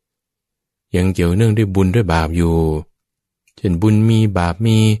ยังเกี่ยวเนื่องด้วยบุญด้วยบาปอยู่เช่นบุญมีบาป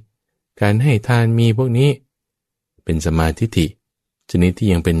มีการให้ทานมีพวกนี้เป็นสัมมาทิฏฐิชนิดที่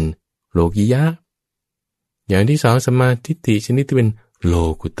ยังเป็นโลกิยะอย่างที่2สัมมาทิฏฐิชนิดที่เป็นโล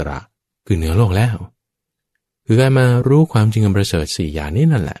กุตระคือเหนือโลกแล้วคือการมารู้ความจริงอันประเสริฐ4 อย่างนี้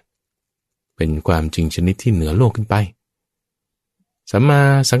นั่นแหละเป็นความจริงชนิดที่เหนือโลกขึ้นไปสัมมา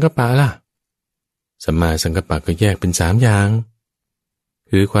สังกัปปะล่ะสัมมาสังกัปปะก็แยกเป็น3 อย่าง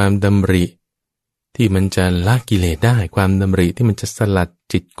คือความดำริที่มันจะละกิเลสได้ความดำริที่มันจะสลัด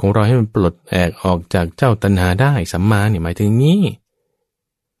จิตของเราให้มันปลดแอกออกจากเจ้าตัณหาได้สัมมาเนี่ยหมายถึงนี้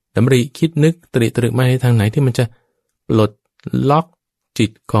ดำริคิดนึกตรึกมาในทางไหนที่มันจะปลดล็อกจิ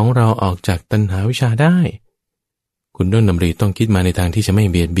ตของเราออกจากตัณหาวิชชาได้คุณต้องดำริต้องคิดมาในทางที่จะไม่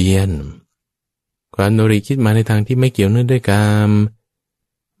เบียดเบียนความดำริคิดมาในทางที่ไม่เกี่ยวเนื่องด้วยกาม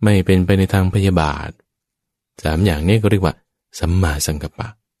ไม่เป็นไปในทางพยาบาท3 อย่างนี้ก็เรียกว่าสัมมาสังกัปปะ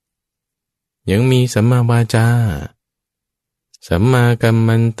ยังมีสัมมาวาจาสัมมากัม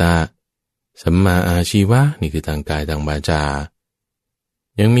มันตะสัมมาอาชีวะนี่คือทางกายทางวาจา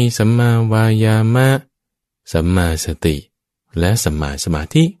ยังมีสัมมาวายามะสัมมาสติและสัมมาสมา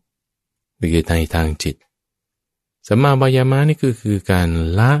ธิ คือในทางจิตสัมมาวายามะนี่คือการ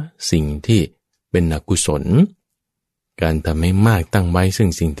ละสิ่งที่เป็นอกุศลการทำให้มากตั้งไว้ซึ่ง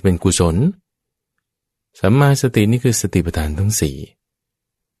สิ่งที่เป็นกุศลสัมมาสตินี่คือสติปัฏฐานทั้งสี่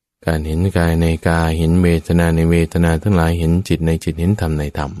การเห็นกายในกายเห็นเวทนาในเวทนาทั้งหลายเห็นจิตในจิตเห็นธรรมใน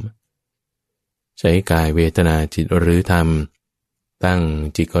ธรรมใช้กายเวทนาจิตหรือธรรมตั้ง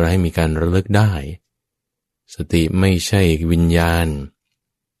จิตก็ให้มีการระลึกได้สติไม่ใช่วิญญาณ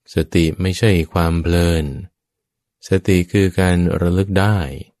สติไม่ใช่ความเพลินสติคือการระลึกได้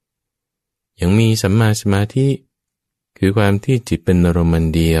ยังมีสัมมาสมาธิคือความที่จิตเป็นอารม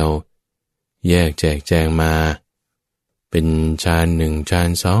ณ์เดียวแยกแจกแจงมาเป็นฌานหนึ่งฌาน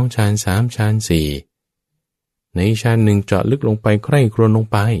สองฌานสามฌานสี่ในฌานหนึ่งเจาะลึกลงไปใคร่ครวญลง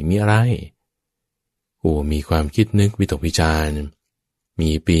ไปมีอะไรมีความคิดนึกวิตกวิจารณ์มี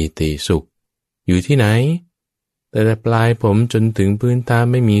ปีติสุขอยู่ที่ไหนแต่ปลายผมจนถึงพื้นตา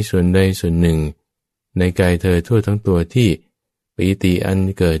ไม่มีส่วนใดส่วนหนึ่งในกายเธอทั่วทั้งตัวที่ปีติอัน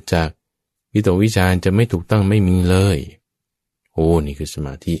เกิดจากวิตกวิจารณ์จะไม่ถูกต้องไม่มีเลยนี่คือสม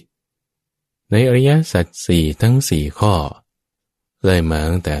าธิในอริยสัจสี่ทั้งสี่ข้อเลยมา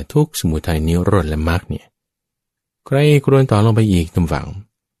ตั้งแต่ทุกข์สมุทัยนิโรธและมรรคเนี่ยใครครวญต่อลงไปอีกตำฝัง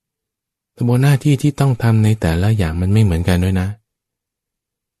แต่บนหน้าที่ที่ต้องทำในแต่ละอย่างมันไม่เหมือนกันด้วยนะ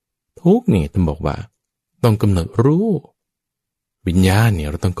ทุกนี่ต้องบอกว่าต้องกำหนดรู้วิญญาณเนี่ย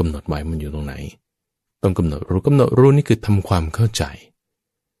เราต้องกำหนดไว้มันอยู่ตรงไหนต้องกำหนดรู้นี่คือทำความเข้าใจ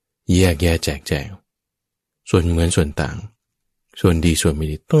แยกแยะแจกแจงส่วนเหมือนส่วนต่างส่วนดีส่วนไม่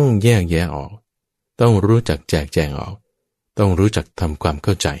ดีต้องแยกแยะออกต้องรู้จักแจกแจงออกต้องรู้จักทำความเ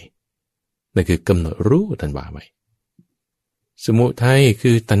ข้าใจนั่นคือกำหนดรู้ทันว่าไว้สมุทัย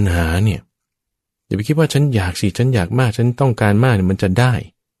คือตัณหาเนี่ยอย่าไปคิดว่าฉันอยากสิฉันอยากมากฉันต้องการมากเนี่ยมันจะได้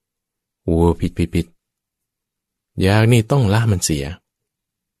ผิดอยากนี่ต้องละมันเสีย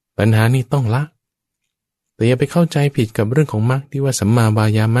ตัณหานี่ต้องละแต่อย่าไปเข้าใจผิดกับเรื่องของมรรคที่ว่าสัมมาวา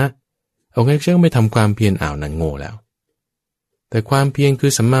ยามะเอาไงเชื่อไม่ทำความเพียรนั้นโง่แล้วแต่ความเพียรคื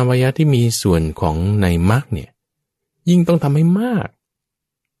อสัมมาวายะที่มีส่วนของในมรรคเนี่ยยิ่งต้องทำให้มาก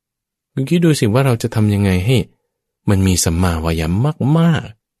คุณคิดดูสิว่าเราจะทำยังไงให้มันมีสัมมาวายามมาก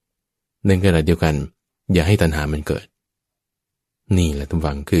ๆในขณะเดียวกันอย่าให้ตัณหามันเกิดนี่แหละทุก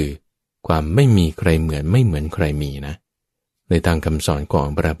ฝังคือความไม่มีใครเหมือนไม่เหมือนใครมีนะในทางคำสอนของ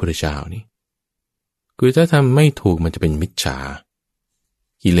พระพุทธเจ้านี่คือถ้าทำไม่ถูกมันจะเป็นมิจฉา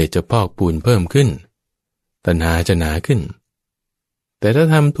กิเลสจะพอกพูนเพิ่มขึ้นตัณหาจะหนาขึ้นแต่ถ้า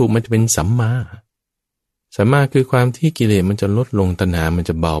ทำถูกมันจะเป็นสัมมาคือความที่กิเลสมันจะลดลงตัณหามัน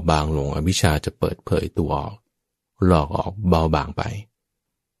จะเบาบางลงอวิชชาจะเปิดเผยตัวออกหลอกออกเบาบางไป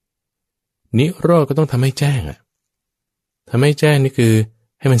นิโรธก็ต้องทำให้แจ้งทำให้แจ้งนี่คือ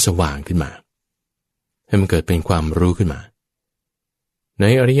ให้มันสว่างขึ้นมาให้มันเกิดเป็นความรู้ขึ้นมาใน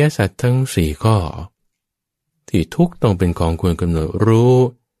อริยสัจทั้งสี่ข้อที่ทุกข์ต้องเป็นของควรกำหนดรู้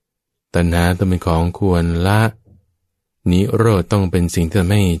ตัณหาต้องเป็นของควรละนิโรธต้องเป็นสิ่งที่ท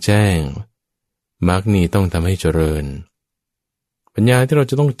ำให้แจ้งมรรคนี่ต้องทำให้เจริญปัญญาที่เรา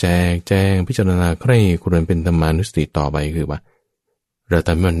จะต้องแจกแจงพิจารณาใคร่ครวญเป็นธรรมานุสติต่อไปคือว่าเราท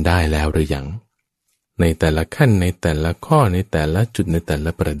ำมันได้แล้วหรือยังในแต่ละขั้นในแต่ละข้อในแต่ละจุดในแต่ล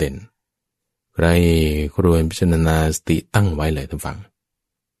ะประเด็นใครครวญพิจารณาสติตั้งไว้เลยท่านฟัง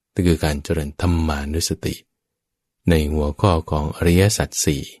นั่นคือการเจริญธรรมานุสติในหัวข้อของอริยสัจ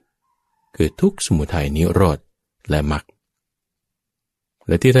สี่คือทุกข์สมุทัยนิโรธและมรรคแ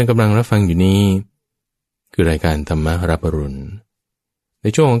ละที่ท่านกำลังรับฟังอยู่นี้คือรายการธรรมะรับอรุณใน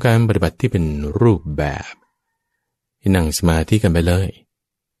ช่วงของการปฏิบัติที่เป็นรูปแบบให้นั่งสมาธิกันไปเลย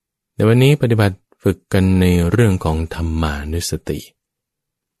ในวันนี้ปฏิบัติฝึกกันในเรื่องของธรรมานุสติ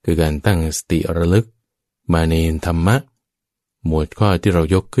คือการตั้งสติระลึกมาในธรรมะหมวดข้อที่เรา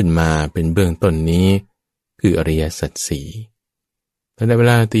ยกขึ้นมาเป็นเบื้องต้นนี้คืออริยสัจสี่ตั้งแต่เว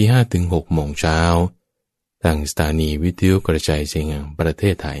ลา 5:00 ถึง 6:00 น.ทางสถานีวิทยุกระจายเสียงแห่งประเท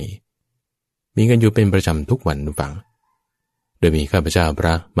ศไทยมีกันอยู่เป็นประจำทุกวันฟังโดยมีข้าพเจ้าพร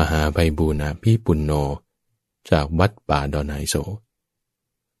ะมหาไพบูลย์อภิปุณโญจากวัดป่าดอนไฮโซ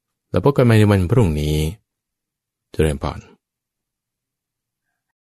แล้วพบกันใหม่ในวันพรุ่งนี้เจริญพร